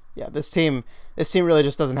 Yeah, this team really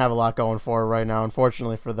just doesn't have a lot going for it right now,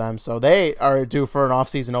 unfortunately for them. So they are due for an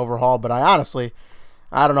off-season overhaul, but I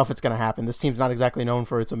don't know if it's going to happen. This team's not exactly known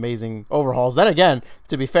for its amazing overhauls. Then again,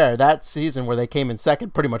 to be fair, that season where they came in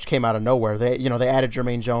second pretty much came out of nowhere. They added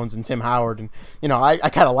Jermaine Jones and Tim Howard, and I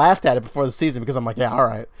kind of laughed at it before the season because I'm like, yeah, all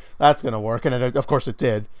right, that's going to work, and of course it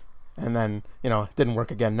did. And then it didn't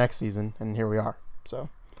work again next season, and here we are. So,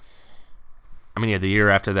 I mean, yeah, the year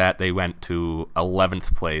after that they went to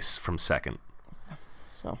 11th place from second.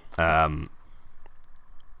 So,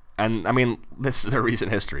 and, I mean, this is their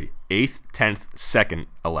recent history. 8th, 10th, 2nd,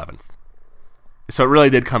 11th. So it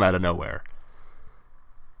really did come out of nowhere.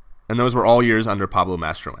 And those were all years under Pablo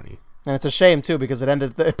Mastroeni. And it's a shame, too, because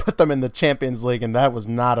it put them in the Champions League, and that was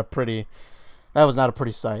not a pretty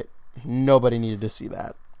sight. Nobody needed to see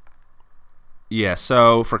that. Yeah,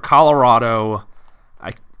 so for Colorado,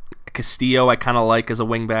 Castillo I kind of like as a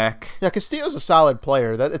wingback. Yeah, Castillo's a solid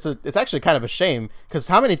player. It's actually kind of a shame because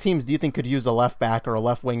how many teams do you think could use a left back or a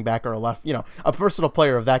left wing back or a versatile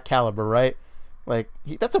player of that caliber, right? Like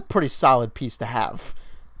that's a pretty solid piece to have.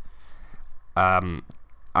 But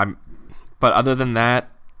other than that,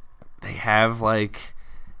 they have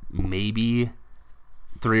maybe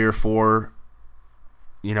 3 or 4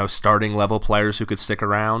 starting level players who could stick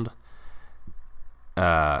around.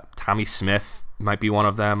 Tommy Smith might be one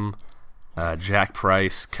of them. Jack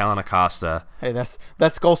Price, Kellen Acosta. Hey,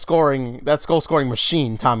 that's goal scoring. That's goal scoring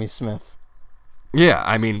machine, Tommy Smith. Yeah,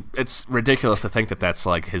 I mean, it's ridiculous to think that that's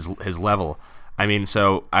like his level. I mean,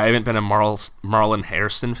 so I haven't been a Marlon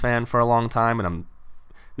Hairston fan for a long time, and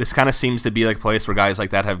this kind of seems to be like a place where guys like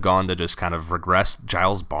that have gone to just kind of regress.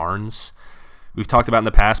 Giles Barnes, we've talked about in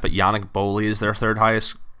the past, but Yannick Boley is their third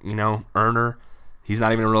highest, earner. He's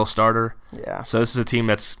not even a real starter. Yeah. So this is a team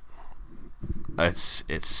that's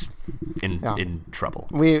in trouble.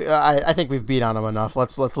 I think we've beat on them enough.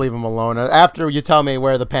 Let's leave them alone. After you tell me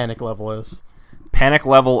where the panic level is. Panic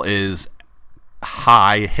level is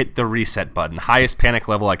high. Hit the reset button. Highest panic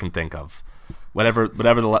level I can think of. Whatever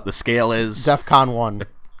the scale is. DEFCON 1.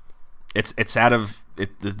 It's out of it.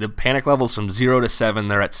 The panic level's from 0 to 7.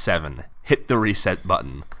 They're at 7. Hit the reset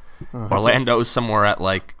button. Orlando's somewhere at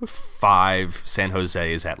like 5. San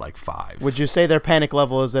Jose is at like 5. Would you say their panic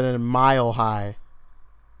level is at a mile high?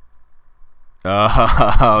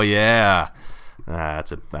 Oh yeah. I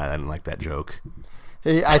didn't like that joke.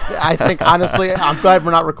 I think honestly, I'm glad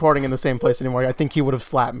we're not recording in the same place anymore. I think he would have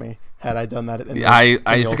slapped me had I done that. I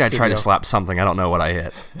think I tried to slap something. I don't know what I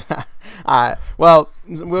hit. Well,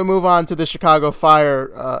 we'll move on to the Chicago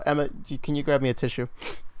Fire. Emma, can you grab me a tissue?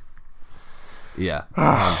 Yeah.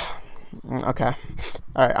 Okay.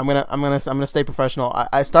 All right. I'm gonna stay professional.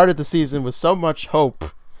 I started the season with so much hope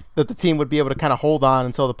that the team would be able to kind of hold on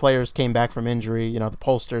until the players came back from injury. The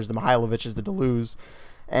Polsters, the Mihailoviches, the Deleuze.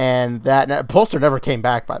 And that Polster never came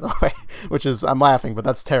back, by the way, which is, I'm laughing, but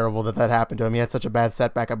that's terrible that happened to him. He had such a bad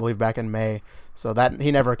setback, I believe, back in May. So that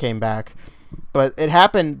he never came back. But it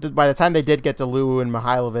happened by the time they did get Deleuze and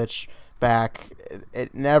Mihailovic back,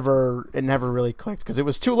 it never really clicked because it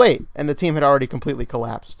was too late and the team had already completely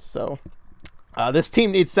collapsed. So this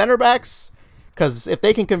team needs center backs because if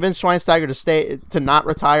they can convince Schweinsteiger to not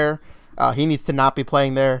retire, he needs to not be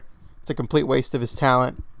playing there. It's a complete waste of his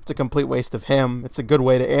talent. It's a complete waste of him. It's a good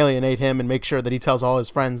way to alienate him and make sure that he tells all his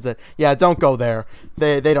friends that, yeah, don't go there.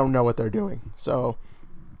 They don't know what they're doing. So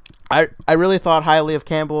I really thought highly of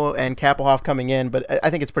Campbell and Kappelhoff coming in, but I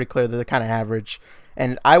think it's pretty clear that they're kind of average.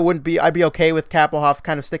 And I'd be okay with Kappelhoff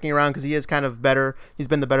kind of sticking around because he is kind of better. He's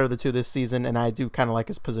been the better of the two this season, and I do kind of like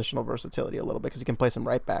his positional versatility a little bit because he can play some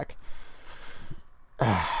right back.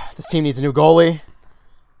 This team needs a new goalie.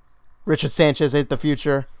 Richard Sanchez ain't the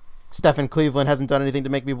future. Stephen Cleveland hasn't done anything to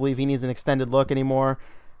make me believe he needs an extended look anymore.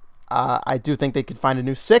 I do think they could find a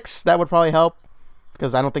new 6. That would probably help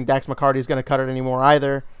because I don't think Dax McCarty is going to cut it anymore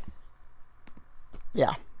either.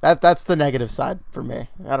 Yeah, that's the negative side for me.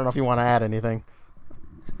 I don't know if you want to add anything.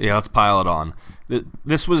 Yeah, let's pile it on.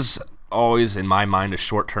 This was always, in my mind, a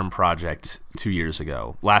short-term project 2 years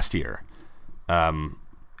ago, last year, and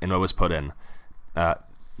what was put in.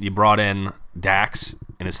 You brought in Dax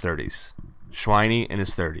in his 30s. Schweini in his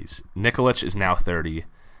 30s. Nikolic is now 30.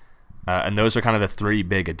 And those are kind of the 3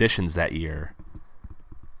 big additions that year.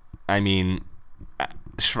 I mean,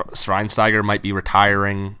 Schweinsteiger might be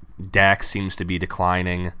retiring. Dax seems to be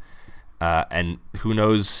declining. And who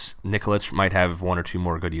knows, Nikolic might have 1 or 2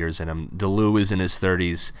 more good years in him. Deleuze is in his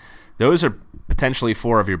 30s. Those are potentially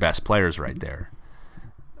 4 of your best players right there.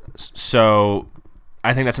 So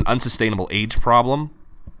I think that's an unsustainable age problem.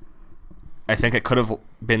 I think it could have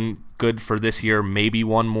been good for this year, maybe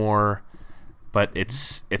 1 more, but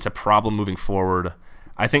it's a problem moving forward.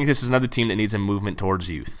 I think this is another team that needs a movement towards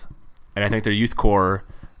youth. And I think their youth core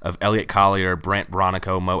of Elliot Collier, Brant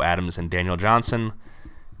Bronico, Mo Adams, and Daniel Johnson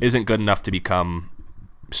isn't good enough to become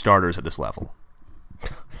starters at this level.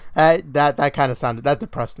 That kind of sounded, that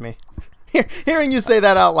depressed me. Hearing you say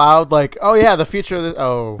that out loud, like, the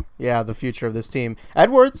future of this team.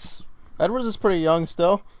 Edwards is pretty young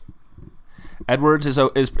still. Edwards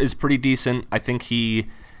is pretty decent. I think he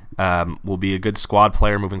will be a good squad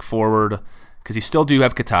player moving forward because you still do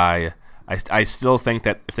have Katai. I still think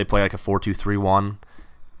that if they play like a 4-2-3-1,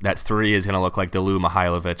 that 3 is going to look like Deleuze,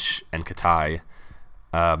 Mihailovic, and Katai,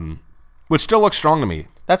 which still looks strong to me.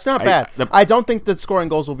 That's not bad. I don't think that scoring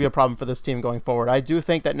goals will be a problem for this team going forward. I do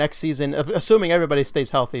think that next season, assuming everybody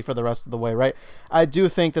stays healthy for the rest of the way, right? I do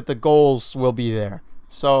think that the goals will be there.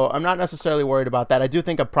 So I'm not necessarily worried about that. I do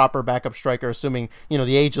think a proper backup striker, assuming,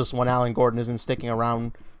 the ageless one, Alan Gordon, isn't sticking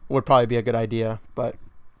around, would probably be a good idea.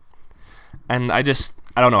 And I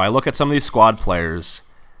don't know. I look at some of these squad players,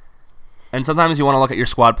 and sometimes you want to look at your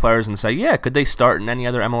squad players and say, yeah, could they start in any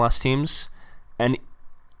other MLS teams? And,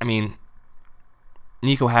 I mean,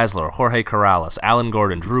 Nico Hasler, Jorge Corrales, Alan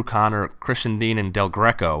Gordon, Drew Connor, Christian Dean, and Del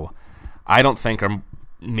Greco, I don't think are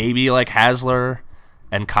maybe like Hasler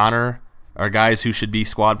and Connor are guys who should be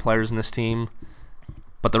squad players in this team,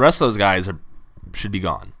 but the rest of those guys should be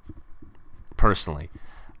gone, personally.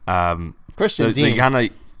 Christian Christian They Dean. kinda,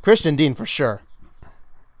 Christian Dean for sure.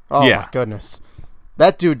 Oh Yeah. my goodness.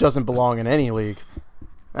 That dude doesn't belong in any league.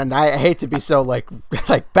 And I hate to be so like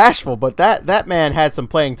bashful, but that man had some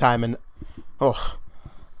playing time and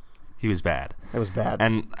he was bad. it was bad.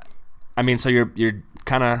 And I mean, so you're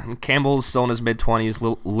kind of Campbell's still in his mid-20s.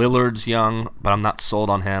 Lillard's young, but I'm not sold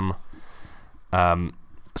on him.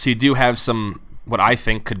 So you do have some what I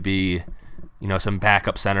think could be, some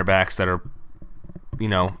backup center backs that are,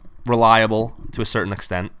 reliable to a certain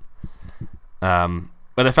extent.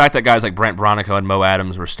 But the fact that guys like Brent Bronico and Mo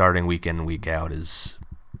Adams were starting week in, week out is,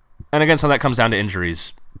 and again, some of that comes down to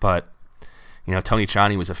injuries. But Tony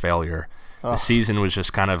Tchani was a failure. The season was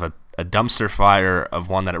just kind of a dumpster fire of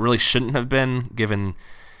one that it really shouldn't have been, given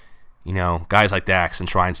guys like Dax and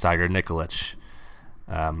Schweinsteiger, Nikolic.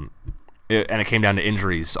 And it came down to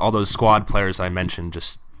injuries. All those squad players I mentioned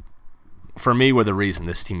just, for me, were the reason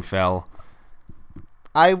this team fell.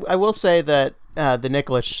 I will say that the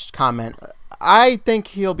Nikolic comment, I think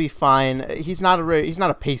he'll be fine. He's not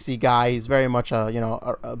a pacey guy. He's very much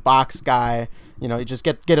a box guy. You just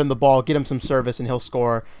get him the ball, get him some service, and he'll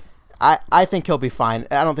score. I think he'll be fine.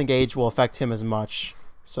 I don't think age will affect him as much.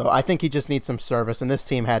 So I think he just needs some service, and this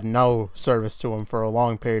team had no service to him for a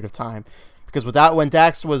long period of time. Because when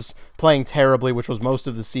Dax was playing terribly, which was most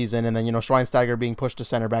of the season, and then Schweinsteiger being pushed to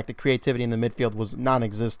center back, the creativity in the midfield was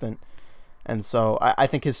non-existent. And so I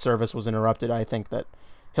think his service was interrupted. I think that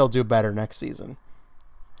he'll do better next season.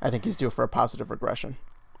 I think he's due for a positive regression.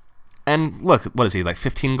 And look, what is he, like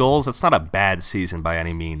 15 goals? That's not a bad season by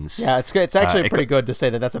any means. Yeah, it's actually pretty good to say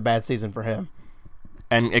that that's a bad season for him.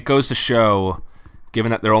 And it goes to show, given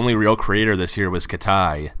that their only real creator this year was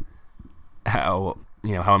Katai, how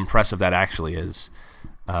impressive that actually is.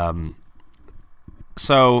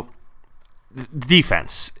 So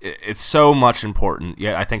defense, it's so much important.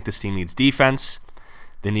 Yeah, I think this team needs defense.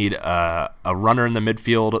 They need a runner in the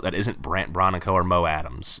midfield that isn't Brant Bronico or Mo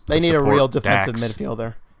Adams. They need a real Dax. defensive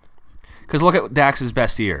midfielder. Because look at Dax's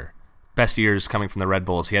best year. Best years coming from the Red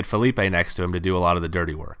Bulls. He had Felipe next to him to do a lot of the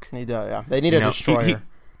dirty work. He does, yeah. They need a destroyer.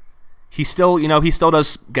 He still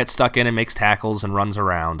does get stuck in and makes tackles and runs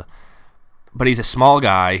around. But he's a small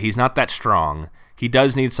guy. He's not that strong. He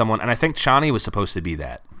does need someone, and I think Tchani was supposed to be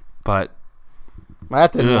that. But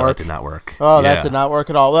that didn't work. That did not work. Oh, yeah. That did not work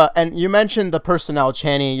at all. And you mentioned the personnel,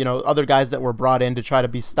 Tchani, other guys that were brought in to try to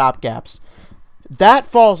be stopgaps. That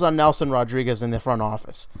falls on Nelson Rodriguez in the front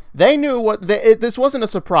office. They knew this wasn't a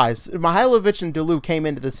surprise. Mihailovic and Delu came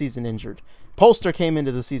into the season injured. Polster came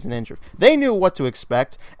into the season injured. They knew what to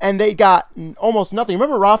expect, and they got almost nothing.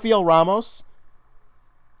 Remember Rafael Ramos?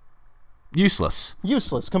 Useless.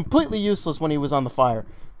 Completely useless when he was on the Fire.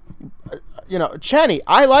 Tchani,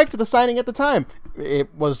 I liked the signing at the time.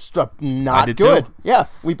 It was not good. Too. Yeah,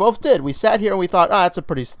 we both did. We sat here and we thought, that's a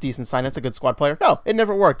pretty decent sign. That's a good squad player. No, it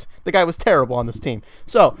never worked. The guy was terrible on this team.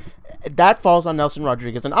 So that falls on Nelson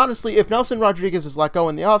Rodriguez. And honestly, if Nelson Rodriguez is let go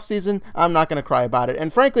in the offseason, I'm not going to cry about it.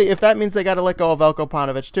 And frankly, if that means they got to let go of Veljko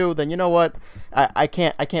Paunovic too, then you know what? I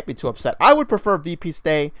can't be too upset. I would prefer VP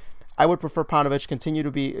stay. I would prefer Paunovic continue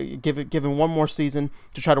to be given one more season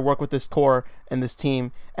to try to work with this core and this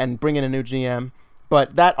team and bring in a new GM.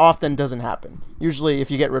 But that often doesn't happen. Usually, if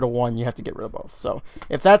you get rid of one, you have to get rid of both. So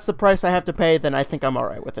if that's the price I have to pay, then I think I'm all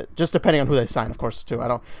right with it. Just depending on who they sign, of course, too. I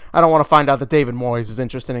don't want to find out that David Moyes is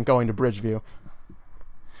interested in going to Bridgeview.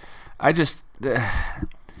 I think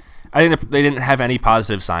they didn't have any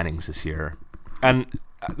positive signings this year, and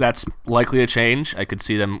that's likely to change. I could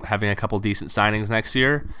see them having a couple decent signings next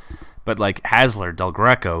year, but like Hasler, Del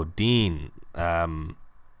Greco, Dean,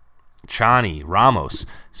 Tchani, Ramos,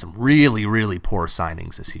 some really, really poor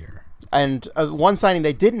signings this year. And one signing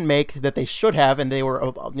they didn't make that they should have, and they were,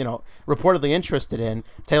 reportedly interested in,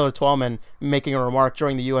 Taylor Twellman making a remark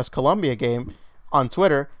during the U.S.-Colombia game on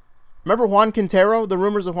Twitter. Remember Juan Quintero? The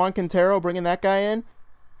rumors of Juan Quintero bringing that guy in?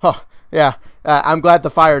 Oh, yeah. I'm glad the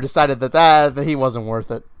Fire decided that he wasn't worth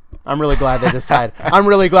it. I'm really glad they decided. I'm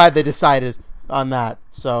really glad they decided on that.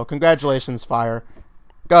 So congratulations, Fire.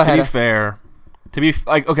 Go ahead. To be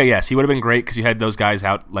okay, yes, he would have been great because you had those guys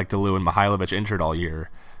out like Delu and Mihailovic injured all year.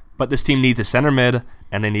 But this team needs a center mid,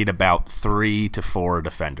 and they need about 3 to 4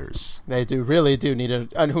 defenders. They really do need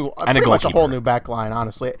pretty a much a whole new back line,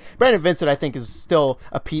 honestly. Brandon Vincent, I think, is still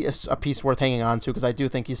a piece worth hanging on to because I do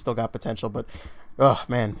think he's still got potential. But, oh,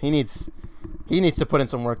 man, he needs to put in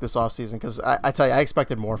some work this offseason because I tell you, I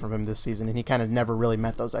expected more from him this season, and he kind of never really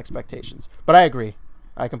met those expectations. But I agree.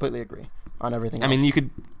 I completely agree on everything else. I mean, you could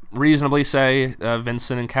reasonably say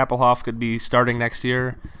Vincent and Kappelhoff could be starting next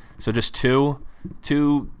year. So just two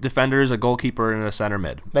defenders, a goalkeeper, and a center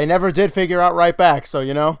mid. They never did figure out right back, so,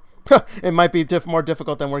 It might be more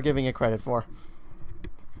difficult than we're giving it credit for.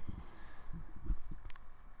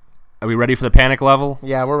 Are we ready for the panic level?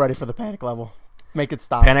 Yeah, we're ready for the panic level. Make it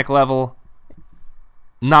stop. Panic level,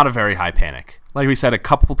 not a very high panic. Like we said, a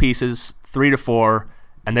couple pieces, 3 to 4,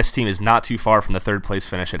 and this team is not too far from the third place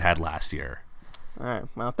finish it had last year. All right.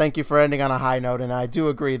 Well, thank you for ending on a high note, and I do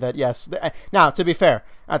agree that, yes. Now, to be fair,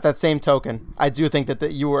 at that same token, I do think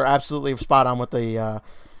that you were absolutely spot on with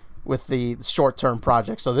the short-term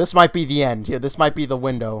project. So this might be the end here. This might be the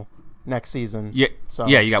window next season. Yeah, so.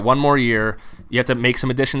 Yeah, you got one more year. You have to make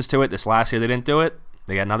some additions to it. This last year they didn't do it.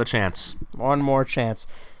 They got another chance. One more chance.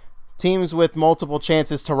 Teams with multiple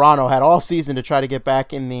chances. Toronto had all season to try to get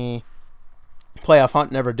back in the playoff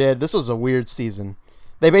hunt, never did. This was a weird season.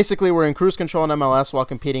 They basically were in cruise control in MLS while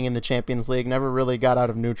competing in the Champions League, never really got out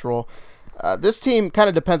of neutral. This team kind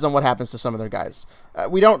of depends on what happens to some of their guys.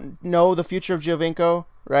 We don't know the future of Giovinco,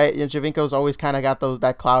 right? Giovinco's always kind of got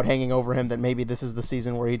that cloud hanging over him that maybe this is the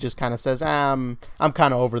season where he just kind of says, I'm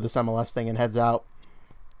kind of over this MLS thing and heads out.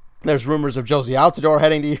 There's rumors of Josie Altidore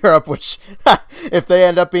heading to Europe, which, if they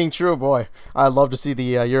end up being true, boy, I'd love to see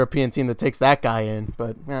the European team that takes that guy in.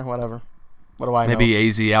 But, whatever. What do I know? Maybe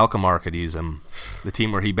AZ Alkmaar could use him. The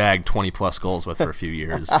team where he bagged 20-plus goals with for a few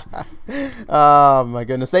years. Oh, my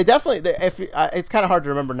goodness. They definitely, it's kind of hard to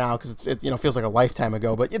remember now because it feels like a lifetime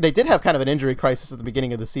ago, but they did have kind of an injury crisis at the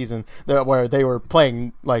beginning of the season where they were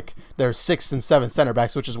playing like their 6th and 7th center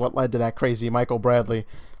backs, which is what led to that crazy Michael Bradley,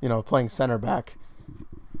 playing center back.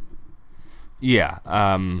 Yeah.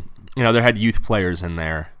 They had youth players in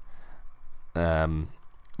there.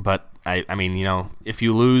 But I mean, if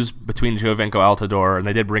you lose between Giovinco, Altidore, and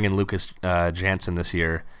they did bring in Lucas Janssen this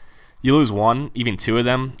year, you lose one, even 2 of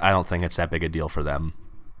them, I don't think it's that big a deal for them.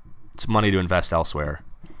 It's money to invest elsewhere.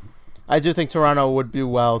 I do think Toronto would do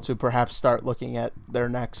well to perhaps start looking at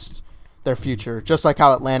their future, just like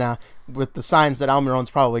how Atlanta, with the signs that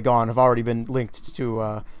Almiron's probably gone, have already been linked to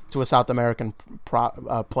a South American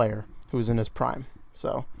player who's in his prime.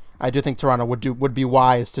 So I do think Toronto would be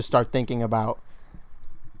wise to start thinking about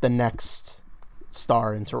the next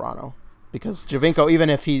star in Toronto, because Giovinco, even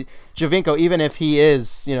if he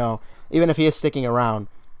is sticking around,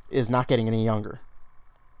 is not getting any younger.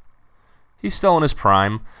 He's still in his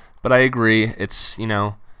prime, but I agree. It's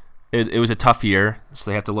it was a tough year, so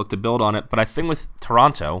they have to look to build on it. But I think with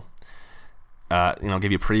Toronto, I'll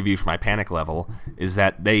give you a preview for my panic level, is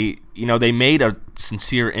that they made a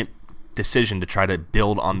sincere decision to try to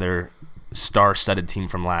build on their star-studded team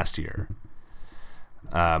from last year.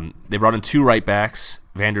 They brought in 2 right backs,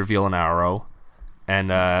 Vanderveel and Arrow, and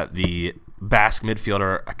the Basque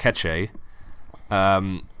midfielder Akeche.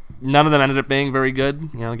 None of them ended up being very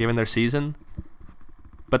good, given their season.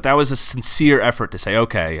 But that was a sincere effort to say,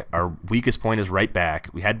 okay, our weakest point is right back.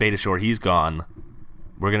 We had Beitashour, he's gone.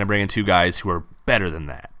 We're going to bring in 2 guys who are better than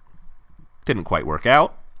that. Didn't quite work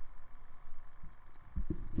out,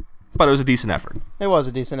 but it was a decent effort. It was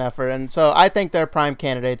a decent effort, and so I think they're prime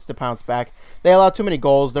candidates to pounce back. They allow too many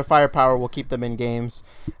goals. Their firepower will keep them in games.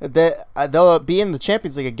 They'll be in the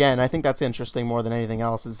Champions League again. I think that's interesting more than anything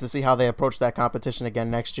else, is to see how they approach that competition again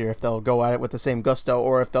next year, if they'll go at it with the same gusto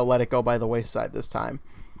or if they'll let it go by the wayside this time.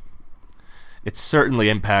 It's certainly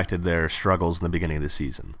impacted their struggles in the beginning of the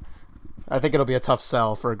season. I think it'll be a tough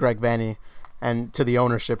sell for Greg Vanney and to the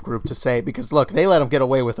ownership group to say, because, look, they let them get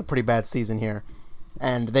away with a pretty bad season here.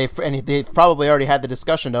 And they've probably already had the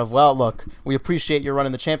discussion of, well, look, we appreciate your run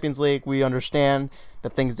in the Champions League. We understand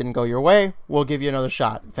that things didn't go your way. We'll give you another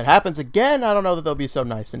shot. If it happens again, I don't know that they'll be so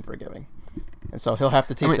nice and forgiving. And so he'll have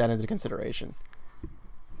to take that into consideration.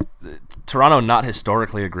 Toronto, not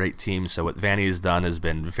historically a great team, so what Vanney has done has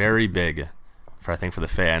been very big for the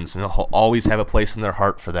fans. And he'll always have a place in their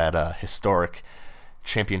heart for that historic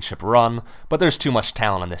championship run. But there's too much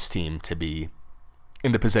talent on this team to be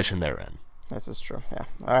in the position they're in. This is true, yeah.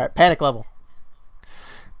 All right, panic level.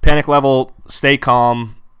 Panic level, stay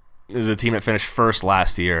calm. This is a team that finished first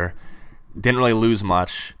last year. Didn't really lose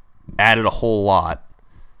much. Added a whole lot.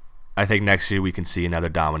 I think next year we can see another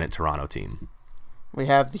dominant Toronto team. We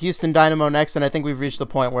have the Houston Dynamo next, and I think we've reached the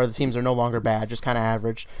point where the teams are no longer bad, just kind of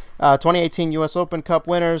average. 2018 U.S. Open Cup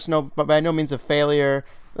winners, by no means a failure.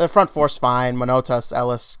 The front four's fine. Manotas,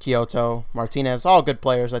 Ellis, Kyoto, Martinez, all good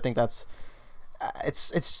players. I think that's...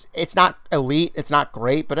 It's not elite, it's not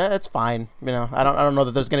great, but it's fine. I don't know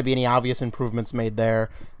that there's going to be any obvious improvements made there.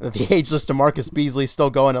 The ageless DeMarcus Beasley still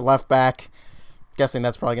going at left back. Guessing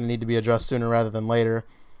that's probably going to need to be addressed sooner rather than later.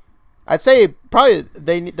 I'd say probably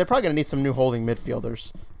they're probably going to need some new holding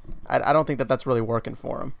midfielders. I don't think that's really working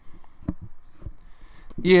for them.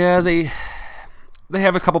 Yeah, they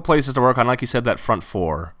have a couple places to work on. Like you said, that front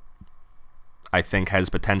four. I think has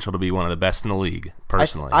potential to be one of the best in the league,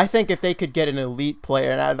 personally. I think if they could get an elite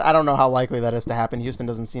player, and I don't know how likely that is to happen. Houston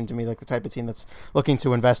doesn't seem to me like the type of team that's looking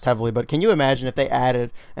to invest heavily, but can you imagine if they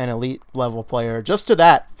added an elite level player just to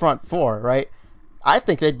that front four, right? I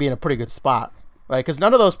think they'd be in a pretty good spot, right? Because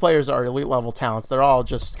none of those players are elite level talents. They're all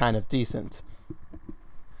just kind of decent.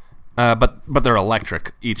 But they're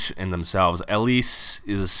electric, each in themselves. Elise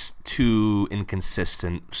is too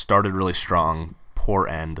inconsistent. Started really strong, poor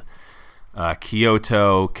end.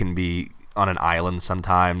 Kyoto can be on an island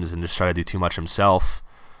sometimes and just try to do too much himself.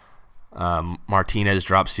 Martinez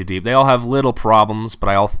drops too deep. They all have little problems,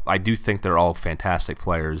 but I do think they're all fantastic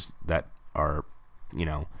players that are,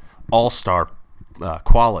 all-star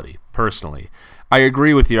quality, personally. I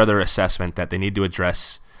agree with your other assessment that they need to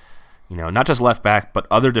address, not just left back, but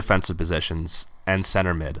other defensive positions and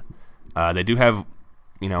center mid. They do have,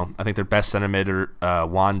 I think their best center mid are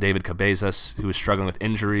Juan David Cabezas, who is struggling with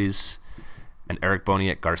injuries, and Eric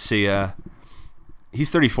Boniek Garcia. He's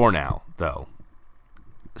 34 now, though,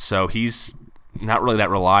 so he's not really that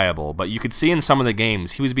reliable. But you could see in some of the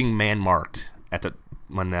games he was being man-marked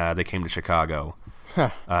when they came to Chicago.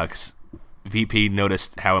 'Cause VP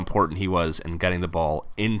noticed how important he was in getting the ball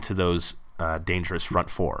into those dangerous front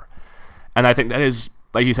four. And I think that is,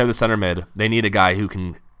 like you said, the center mid. They need a guy who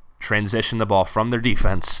can transition the ball from their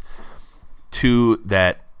defense to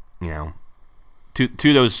that,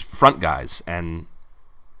 to those front guys, and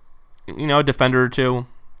a defender or two.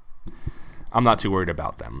 I'm not too worried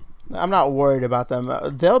about them. I'm not worried about them.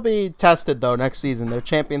 They'll be tested though next season. They're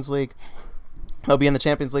Champions League. They'll be in the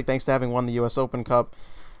Champions League thanks to having won the U.S. Open Cup.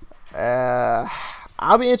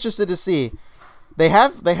 I'll be interested to see. They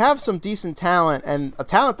have some decent talent, and a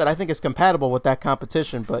talent that I think is compatible with that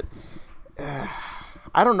competition, but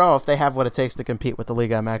I don't know if they have what it takes to compete with the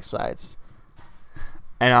Liga MX sides.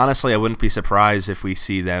 And honestly, I wouldn't be surprised if we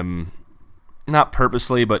see them, not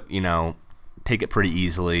purposely, but, take it pretty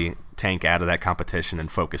easily, tank out of that competition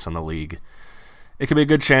and focus on the league. It could be a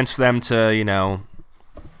good chance for them to,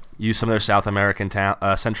 use some of their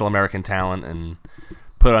Central American talent and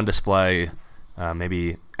put on display,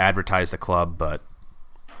 maybe advertise the club. But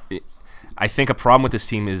I think a problem with this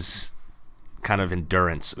team is kind of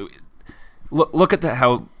endurance. Look at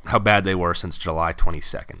how bad they were since July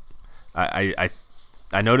 22nd.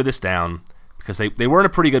 I noted this down because they were in a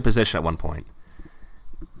pretty good position at one point.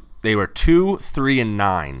 They were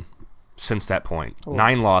 2-3-9 since that point. Oh.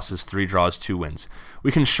 9 losses, 3 draws, 2 wins.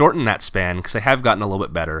 We can shorten that span because they have gotten a little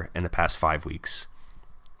bit better in the past 5 weeks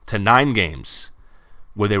to 9 games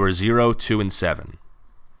where they were 0-2-7.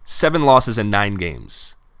 7 losses in 9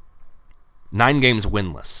 games. 9 games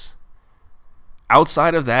winless.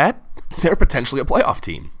 Outside of that, they're potentially a playoff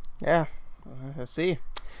team. Yeah, I see.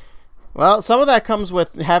 Well, some of that comes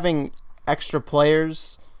with having extra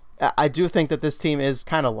players. I do think that this team is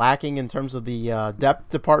kind of lacking in terms of the depth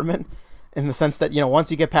department, in the sense that,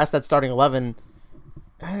 once you get past that starting 11,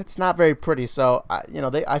 it's not very pretty. So,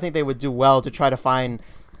 I think they would do well to try to find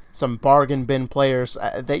some bargain bin players.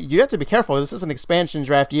 You have to be careful. This is an expansion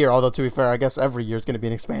draft year, although to be fair, I guess every year is going to be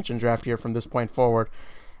an expansion draft year from this point forward.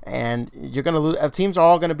 And you're going to lose. Teams are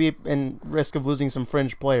all going to be in risk of losing some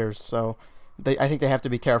fringe players. So I think they have to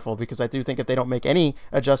be careful, because I do think if they don't make any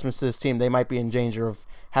adjustments to this team, they might be in danger of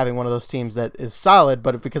having one of those teams that is solid,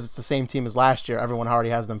 but because it's the same team as last year, everyone already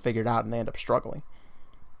has them figured out and they end up struggling.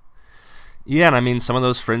 Yeah, and some of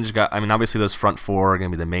those fringe guys, obviously those front four are going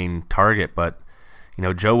to be the main target, but,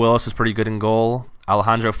 Joe Willis is pretty good in goal.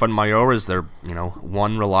 Alejandro Fuenmayor is their,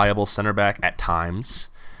 one reliable center back at times.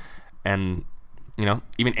 And,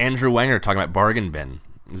 even Andrew Wenger, talking about bargain bin,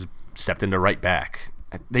 has stepped into right back.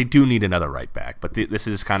 They do need another right back, but this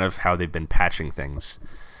is kind of how they've been patching things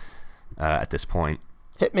at this point.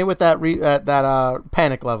 Hit me with that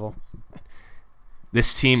panic level.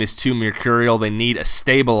 This team is too mercurial. They need a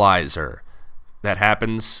stabilizer. That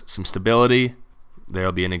happens, some stability,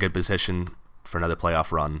 they'll be in a good position for another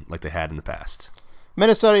playoff run like they had in the past.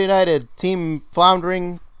 Minnesota United, team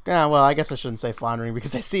floundering. Well, I guess I shouldn't say floundering,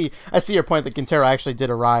 because I see your point that Quintero actually did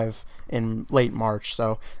arrive in late March,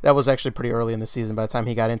 so that was actually pretty early in the season by the time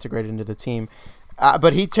he got integrated into the team.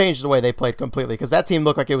 But he changed the way they played completely, because that team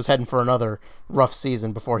looked like it was heading for another rough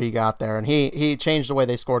season before he got there, and he changed the way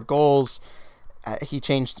they scored goals. He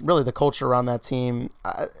changed really the culture around that team.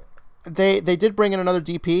 They did bring in another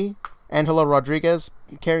DP. Angelo Rodriguez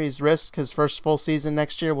carries risk his first full season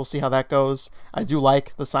next year. We'll see how that goes. I do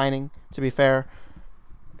like the signing, to be fair.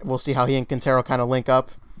 We'll see how he and Quintero kind of link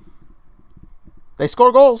up. They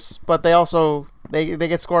score goals, but they also they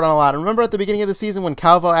get scored on a lot. And remember at the beginning of the season when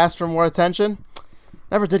Calvo asked for more attention?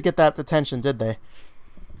 Never did get that attention, did they?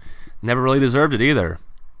 Never really deserved it either.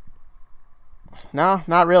 No,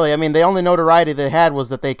 not really. I mean, the only notoriety they had was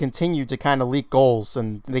that they continued to kind of leak goals,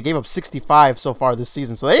 and they gave up 65 so far this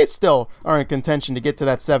season. So they still are in contention to get to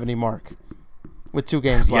that 70 mark with 2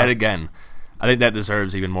 games left. Yet again, I think that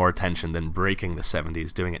deserves even more attention than breaking the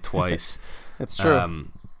 70s, doing it twice. It's true.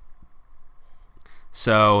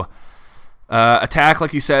 Attack,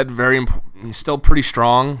 like you said, still pretty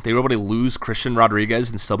strong. They were able to lose Christian Rodriguez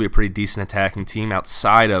and still be a pretty decent attacking team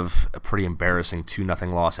outside of a pretty embarrassing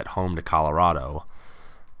 2-0 loss at home to Colorado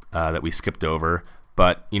that we skipped over.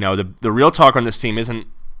 But, the real talk on this team isn't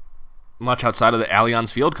much outside of the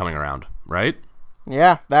Allianz Field coming around, right?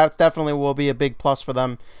 Yeah, that definitely will be a big plus for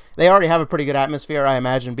them. They already have a pretty good atmosphere, I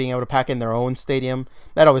imagine, being able to pack in their own stadium.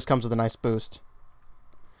 That always comes with a nice boost.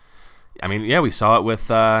 I mean, yeah, we saw it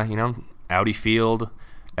with, Audi Field.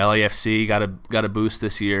 LAFC got a boost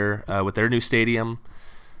this year with their new stadium.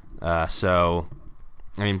 So,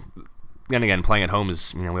 I mean, and again, playing at home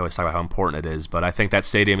is, we always talk about how important it is, but I think that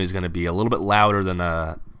stadium is going to be a little bit louder than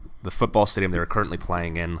the football stadium they're currently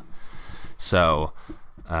playing in. So,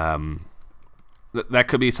 that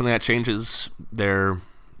could be something that changes their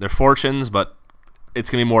fortunes, but it's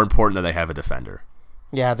going to be more important that they have a defender.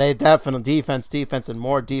 Yeah, they definitely defense, and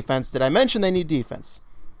more defense. Did I mention they need defense?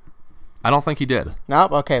 I don't think he did.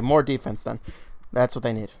 Nope. Okay, more defense then. That's what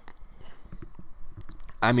they need.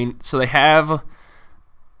 I mean, so they have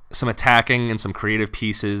some attacking and some creative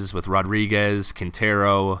pieces with Rodriguez,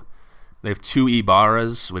 Quintero. They have 2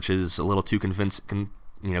 Ibarras, which is a little too confusing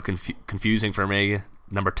for me.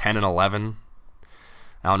 Number 10 and 11.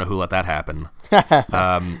 I don't know who let that happen.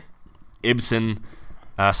 Ibson.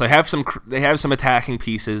 So they have some attacking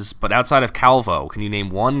pieces, but outside of Calvo, can you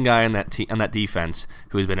name one guy on that defense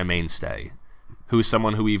who has been a mainstay, who's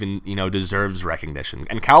someone who even deserves recognition?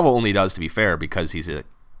 And Calvo only does, to be fair, because he's a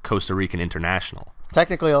Costa Rican international.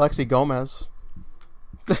 Technically, Alexi Gomez.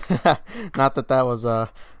 Not that was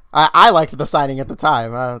I liked the signing at the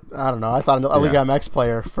time. I don't know. I thought a Liga MX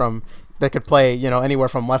player that could play anywhere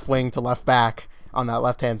from left wing to left back on that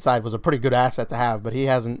left-hand side was a pretty good asset to have, but he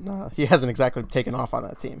hasn't exactly taken off on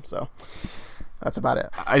that team, so that's about it.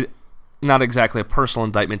 Not exactly a personal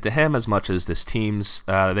indictment to him as much as this team's.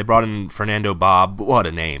 They brought in Fernando Bob. What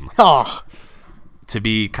a name. Oh. To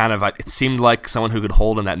be kind of, it seemed like someone who could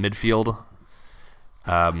hold in that midfield.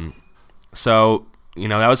 So,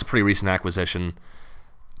 that was a pretty recent acquisition.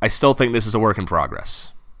 I still think this is a work in progress.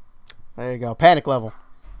 There you go. Panic level.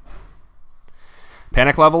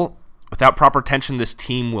 Without proper attention, this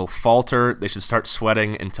team will falter. They should start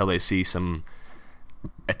sweating until they see some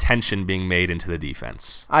attention being made into the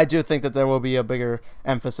defense. I do think that there will be a bigger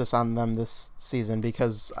emphasis on them this season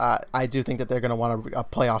because I do think that they're going to want a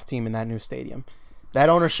playoff team in that new stadium. That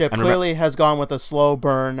ownership clearly has gone with a slow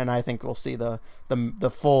burn, and I think we'll see the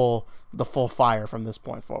full fire from this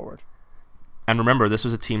point forward. And remember, this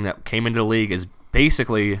was a team that came into the league as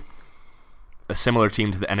basically a similar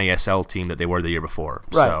team to the NASL team that they were the year before.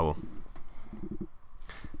 Right. So,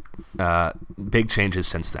 big changes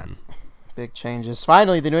since then. Big changes.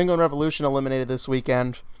 Finally, the New England Revolution eliminated this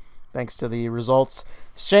weekend, thanks to the results.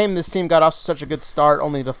 Shame this team got off to such a good start,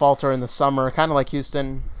 only to falter in the summer, kind of like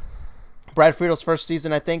Houston. Brad Friedel's first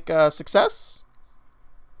season, I think, success?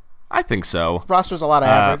 I think so. Roster's a lot of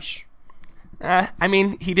average. I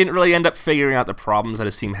mean, he didn't really end up figuring out the problems that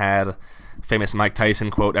his team had. Famous Mike Tyson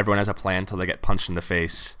quote, everyone has a plan until they get punched in the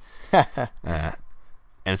face. And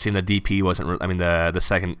it seemed the DP wasn't the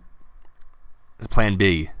second plan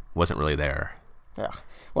B wasn't really there. Yeah.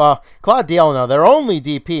 Well, Claude Dielno, their only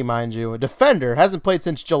DP, mind you, a defender, hasn't played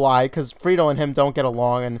since July because Friedel and him don't get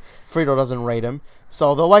along and Friedel doesn't rate him.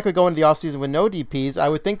 So they'll likely go into the offseason with no DPs. I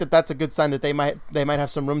would think that that's a good sign that they might have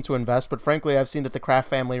some room to invest. But frankly, I've seen that the Kraft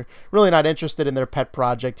family really not interested in their pet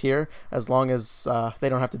project here, as long as they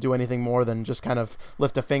don't have to do anything more than just kind of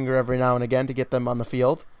lift a finger every now and again to get them on the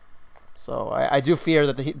field. So I do fear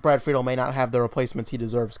that Brad Friedel may not have the replacements he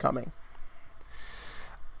deserves coming.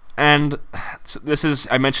 And this is,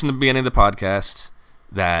 I mentioned at the beginning of the podcast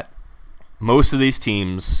that most of these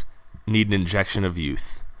teams need an injection of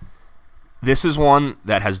youth. This is one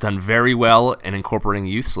that has done very well in incorporating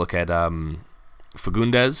youths. Look at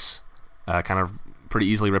Fagundes, kind of pretty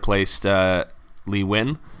easily replaced Lee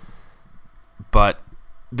Win. But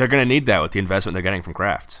they're going to need that with the investment they're getting from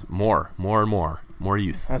Kraft. More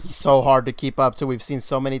youth. That's so hard to keep up to. We've seen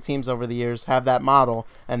so many teams over the years have that model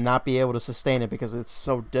and not be able to sustain it because it's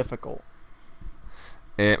so difficult.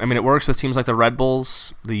 I mean, it works with teams like the Red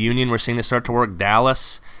Bulls, the Union. We're seeing it start to work.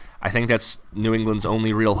 Dallas. I think that's New England's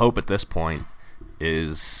only real hope at this point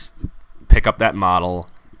is pick up that model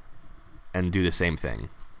and do the same thing.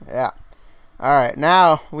 Yeah. All right,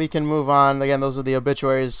 now we can move on. Again, those are the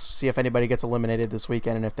obituaries. See if anybody gets eliminated this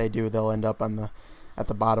weekend, and if they do, they'll end up at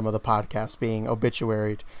the bottom of the podcast being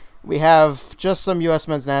obituaried. We have just some U.S.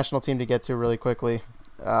 men's national team to get to really quickly.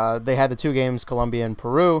 They had the 2 games, Colombia and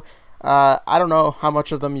Peru. I don't know how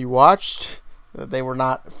much of them you watched. They were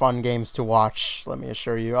not fun games to watch, let me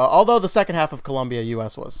assure you. Although the second half of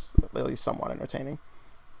Colombia-U.S. was at least somewhat entertaining.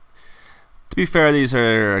 To be fair, these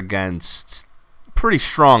are against pretty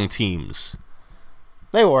strong teams.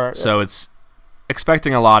 They were. So it's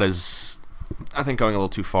expecting a lot is, I think, going a little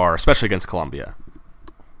too far, especially against Colombia.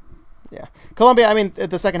 Yeah. Colombia, I mean,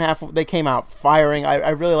 the second half, they came out firing. I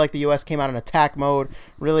really like the U.S. came out in attack mode,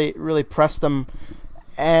 really, really pressed them,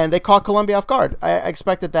 and they caught Colombia off guard. I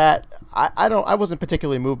expected that. I wasn't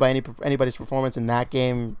particularly moved by anybody's performance in that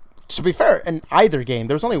game. To be fair, in either game,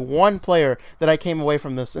 there was only one player that I came away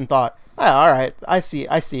from this and thought, oh, all right, I see,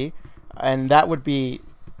 and that would be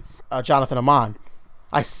Jonathan Amon.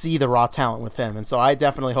 I see the raw talent with him, and so I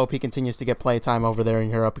definitely hope he continues to get play time over there in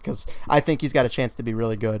Europe because I think he's got a chance to be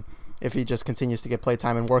really good if he just continues to get play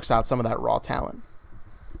time and works out some of that raw talent.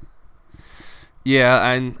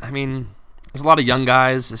 Yeah, and I mean, there's a lot of young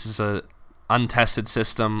guys. This is a untested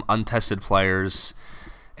system, untested players.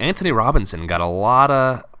 Anthony Robinson got a lot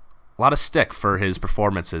of stick for his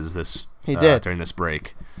performances during this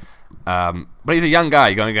break. But he's a young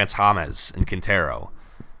guy going against James and Quintero.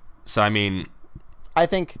 So I mean, I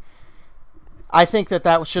think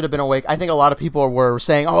that should have been awake. I think a lot of people were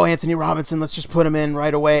saying, "Oh, Anthony Robinson, let's just put him in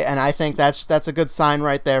right away." And I think that's a good sign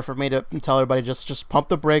right there for me to tell everybody just pump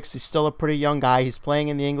the brakes. He's still a pretty young guy. He's playing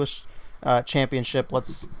in the English championship.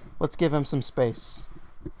 Let's give him some space.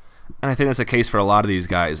 And I think that's the case for a lot of these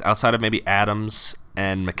guys. Outside of maybe Adams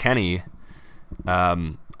and McKennie,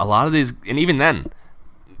 a lot of these, and even then,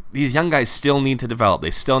 these young guys still need to develop.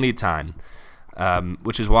 They still need time,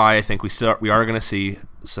 which is why I think we are going to see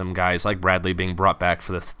some guys like Bradley being brought back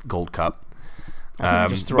for the Gold Cup.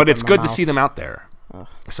 But it's good to see them out there. Ugh.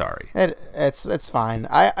 Sorry, it's fine.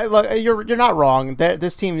 I look, you're not wrong.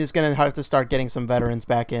 This team is going to have to start getting some veterans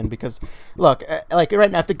back in because look, like right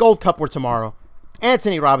now, if the Gold Cup were tomorrow,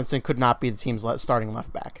 Anthony Robinson could not be the team's starting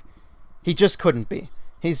left back. He just couldn't be.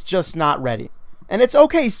 He's just not ready, and it's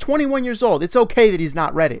okay. He's 21 years old. It's okay that he's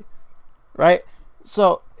not ready, right?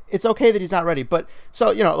 So it's okay that he's not ready. But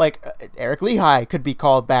so like Eric Lehigh could be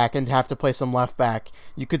called back and have to play some left back.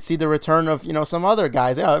 You could see the return of some other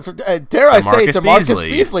guys. Dare I say, DeMarcus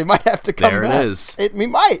Beasley might have to come back. There it is.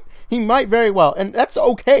 He might very well, and that's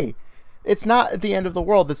okay. It's not at the end of the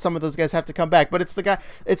world that some of those guys have to come back, but it's the guy.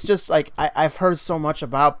 It's just like I've heard so much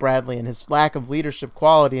about Bradley and his lack of leadership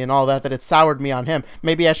quality and all that it soured me on him.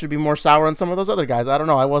 Maybe I should be more sour on some of those other guys. I don't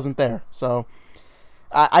know. I wasn't there, so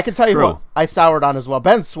I can tell you what I soured on as well.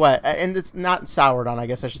 Ben Sweat, and it's not soured on. I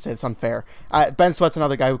guess I should say it's unfair. Ben Sweat's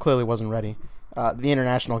another guy who clearly wasn't ready. The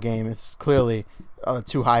international game is clearly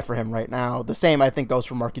too high for him right now. The same I think goes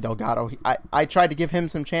for Marky Delgado. I tried to give him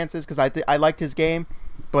some chances because I liked his game.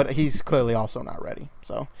 But he's clearly also not ready.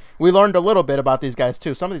 So we learned a little bit about these guys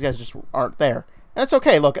too. Some of these guys just aren't there. And it's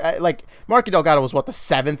okay. Look, like Marky Delgado was the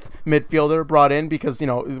 7th midfielder brought in because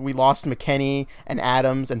we lost McKennie and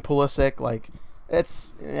Adams and Pulisic. Like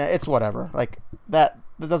it's whatever. Like that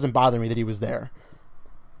doesn't bother me that he was there.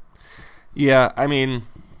 Yeah, I mean,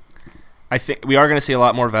 I think we are going to see a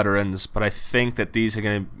lot more veterans, but I think that these are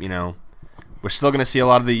going to we're still going to see a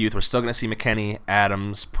lot of the youth. We're still going to see McKennie,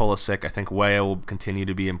 Adams, Pulisic. I think Weah will continue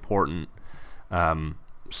to be important.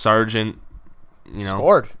 Sargent,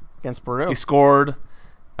 scored against Peru. He scored.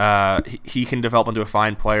 He can develop into a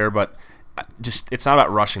fine player, but it's not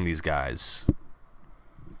about rushing these guys.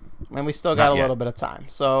 And we still got a little bit of time.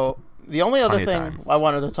 So the only other thing I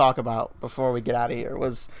wanted to talk about before we get out of here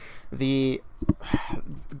was the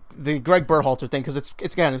Greg Berhalter thing, because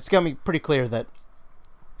it's going to be pretty clear that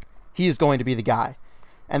he is going to be the guy.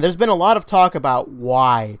 And there's been a lot of talk about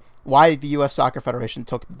why the U.S. Soccer Federation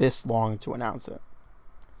took this long to announce it.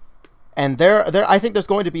 And I think there's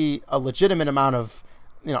going to be a legitimate amount of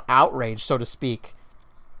outrage, so to speak,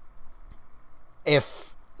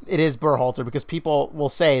 if it is Berhalter, because people will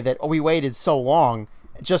say that we waited so long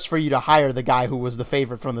just for you to hire the guy who was the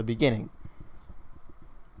favorite from the beginning.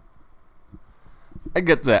 I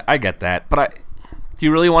get that, but do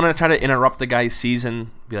you really want to try to interrupt the guy's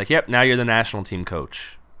season? Be like, yep, now you're the national team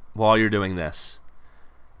coach while you're doing this.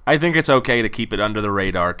 I think it's okay to keep it under the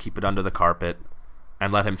radar, keep it under the carpet,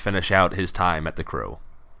 and let him finish out his time at the Crew.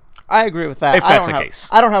 I agree with that. If that's the case.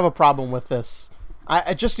 I don't have a problem with this.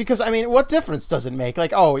 Just because, what difference does it make?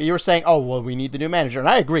 Like, you were saying, we need the new manager. And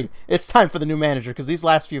I agree. It's time for the new manager because these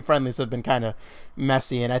last few friendlies have been kind of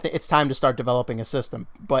messy, and I think it's time to start developing a system.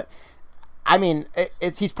 But I mean,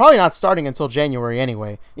 he's probably not starting until January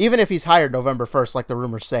anyway. Even if he's hired November 1st, like the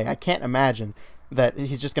rumors say, I can't imagine that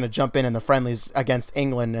he's just going to jump in the friendlies against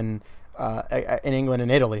England and in England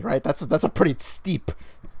and Italy, right? That's a pretty steep,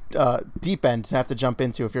 deep end to have to jump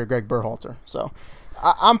into if you're Greg Berhalter. So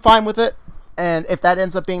I'm fine with it. And if that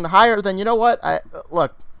ends up being the hire, then you know what?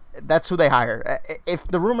 Look, that's who they hire. If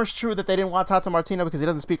the rumor's true that they didn't want Tata Martino because he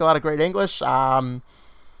doesn't speak a lot of great English, I'm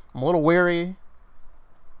a little weary.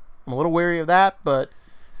 I'm a little weary of that, but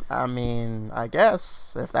I mean, I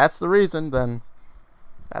guess if that's the reason, then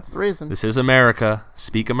that's the reason. This is America.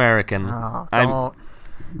 Speak American. Oh,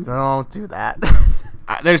 don't do that.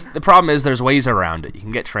 The problem is there's ways around it. You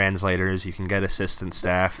can get translators. You can get assistant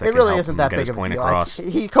staff. That it really isn't that big of a deal. Like,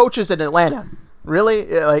 he coaches in Atlanta. Really?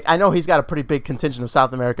 Like, I know he's got a pretty big contingent of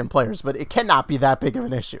South American players, but it cannot be that big of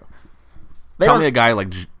an issue. Tell me a guy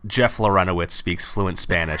like Jeff Lorenowitz speaks fluent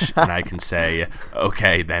Spanish, and I can say,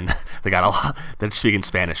 okay, then they got a lot. They're speaking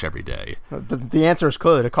Spanish every day. The answer is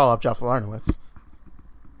clearly to call up Jeff Lorenowitz.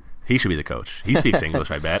 He should be the coach. He speaks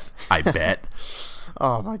English, I bet. I bet.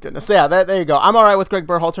 Oh, my goodness. So, yeah, there you go. I'm all right with Greg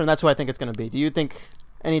Berhalter, and that's who I think it's going to be. Do you think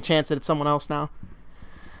any chance that it's someone else now?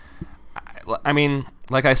 I mean,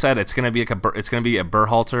 like I said, it's going to be a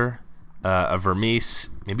Berhalter, a Vermees,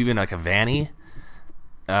 maybe even like a Vanny.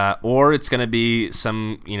 Or it's going to be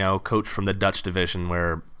some, coach from the Dutch division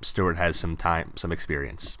where Stewart has some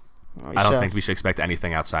experience. I don't think we should expect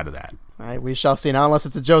anything outside of that. All right, we shall see. Now, unless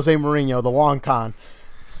it's a Jose Mourinho, the long con.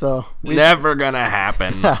 So never going to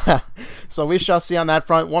happen. So we shall see on that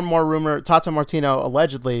front. One more rumor, Tata Martino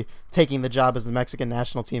allegedly taking the job as the Mexican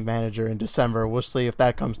national team manager in December. We'll see if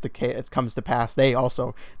that comes to pass. They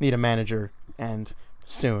also need a manager, and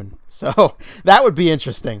soon. So that would be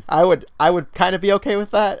interesting. I would kind of be okay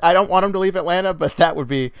with that. I don't want him to leave Atlanta, but that would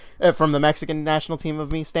be, from the Mexican national team of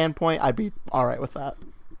me standpoint, I'd be all right with that.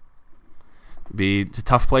 Be a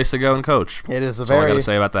tough place to go and coach. It is That's all I got to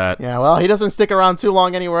say about that. Yeah, well, he doesn't stick around too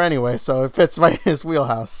long anywhere anyway, so it fits right in his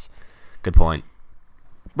wheelhouse. Good point.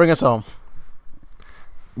 Bring us home.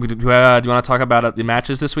 Do you want to talk about the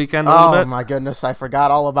matches this weekend a little bit? Oh, my goodness. I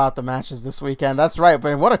forgot all about the matches this weekend. That's right.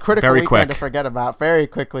 But what a critical weekend to forget about very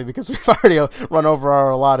quickly because we've already run over our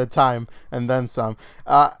allotted time and then some.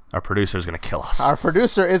 Our producer is going to kill us. Our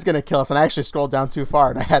producer is going to kill us. And I actually scrolled down too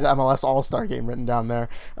far, and I had MLS All-Star Game written down there.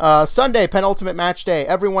 Sunday, penultimate match day.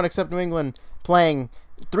 Everyone except New England playing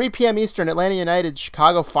 3 p.m. Eastern, Atlanta United,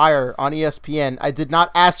 Chicago Fire on ESPN. I did not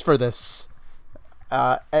ask for this.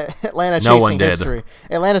 Atlanta chasing history.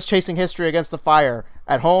 Atlanta's chasing history against the Fire.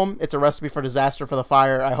 At home, it's a recipe for disaster for the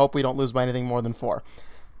Fire. I hope we don't lose by anything more than 4.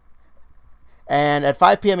 And at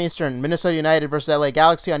 5 p.m. Eastern, Minnesota United versus LA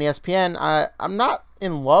Galaxy on ESPN. I'm not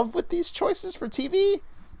in love with these choices for TV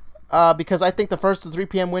because I think the first to 3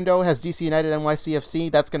 p.m. window has DC United NYCFC.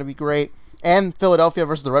 That's going to be great. And Philadelphia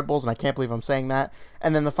versus the Red Bulls, and I can't believe I'm saying that.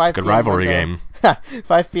 And then the 5 p.m. good rivalry game.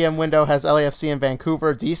 5 p.m. window has LAFC in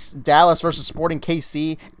Vancouver, Dallas versus Sporting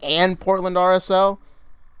KC, and Portland RSL.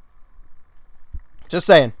 Just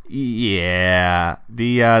saying. Yeah.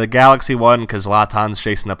 The Galaxy won because Latan's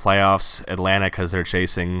chasing the playoffs. Atlanta because they're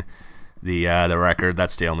chasing the record.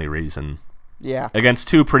 That's the only reason. Yeah. Against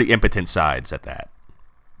 2 pretty impotent sides at that.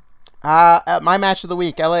 My match of the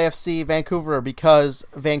week, LAFC Vancouver, because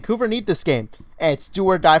Vancouver need this game. And it's do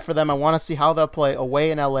or die for them. I want to see how they'll play away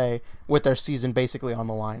in LA with their season basically on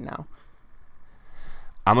the line now.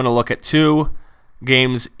 I'm going to look at 2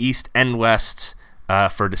 games, East and West,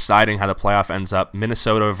 for deciding how the playoff ends up.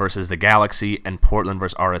 Minnesota versus the Galaxy and Portland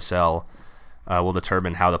versus RSL will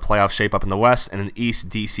determine how the playoffs shape up in the West. And in the East,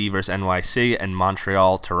 DC versus NYC and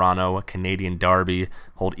Montreal, Toronto, Canadian Derby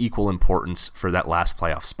hold equal importance for that last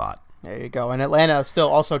playoff spot. There you go. And Atlanta still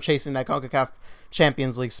also chasing that CONCACAF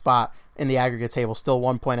Champions League spot in the aggregate table, still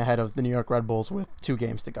 1 point ahead of the New York Red Bulls with 2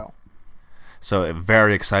 games to go. So a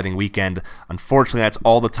very exciting weekend. Unfortunately, that's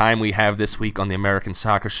all the time we have this week on the American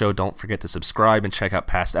Soccer Show. Don't forget to subscribe and check out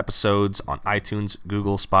past episodes on iTunes,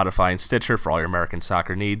 Google, Spotify, and Stitcher for all your American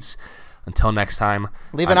soccer needs. Until next time,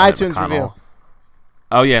 leave an iTunes review.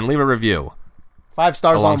 Oh, yeah, and leave a review. 5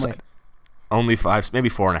 stars only. Only 5, maybe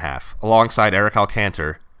 4.5. Alongside Eric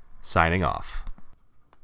Alcantar, signing off.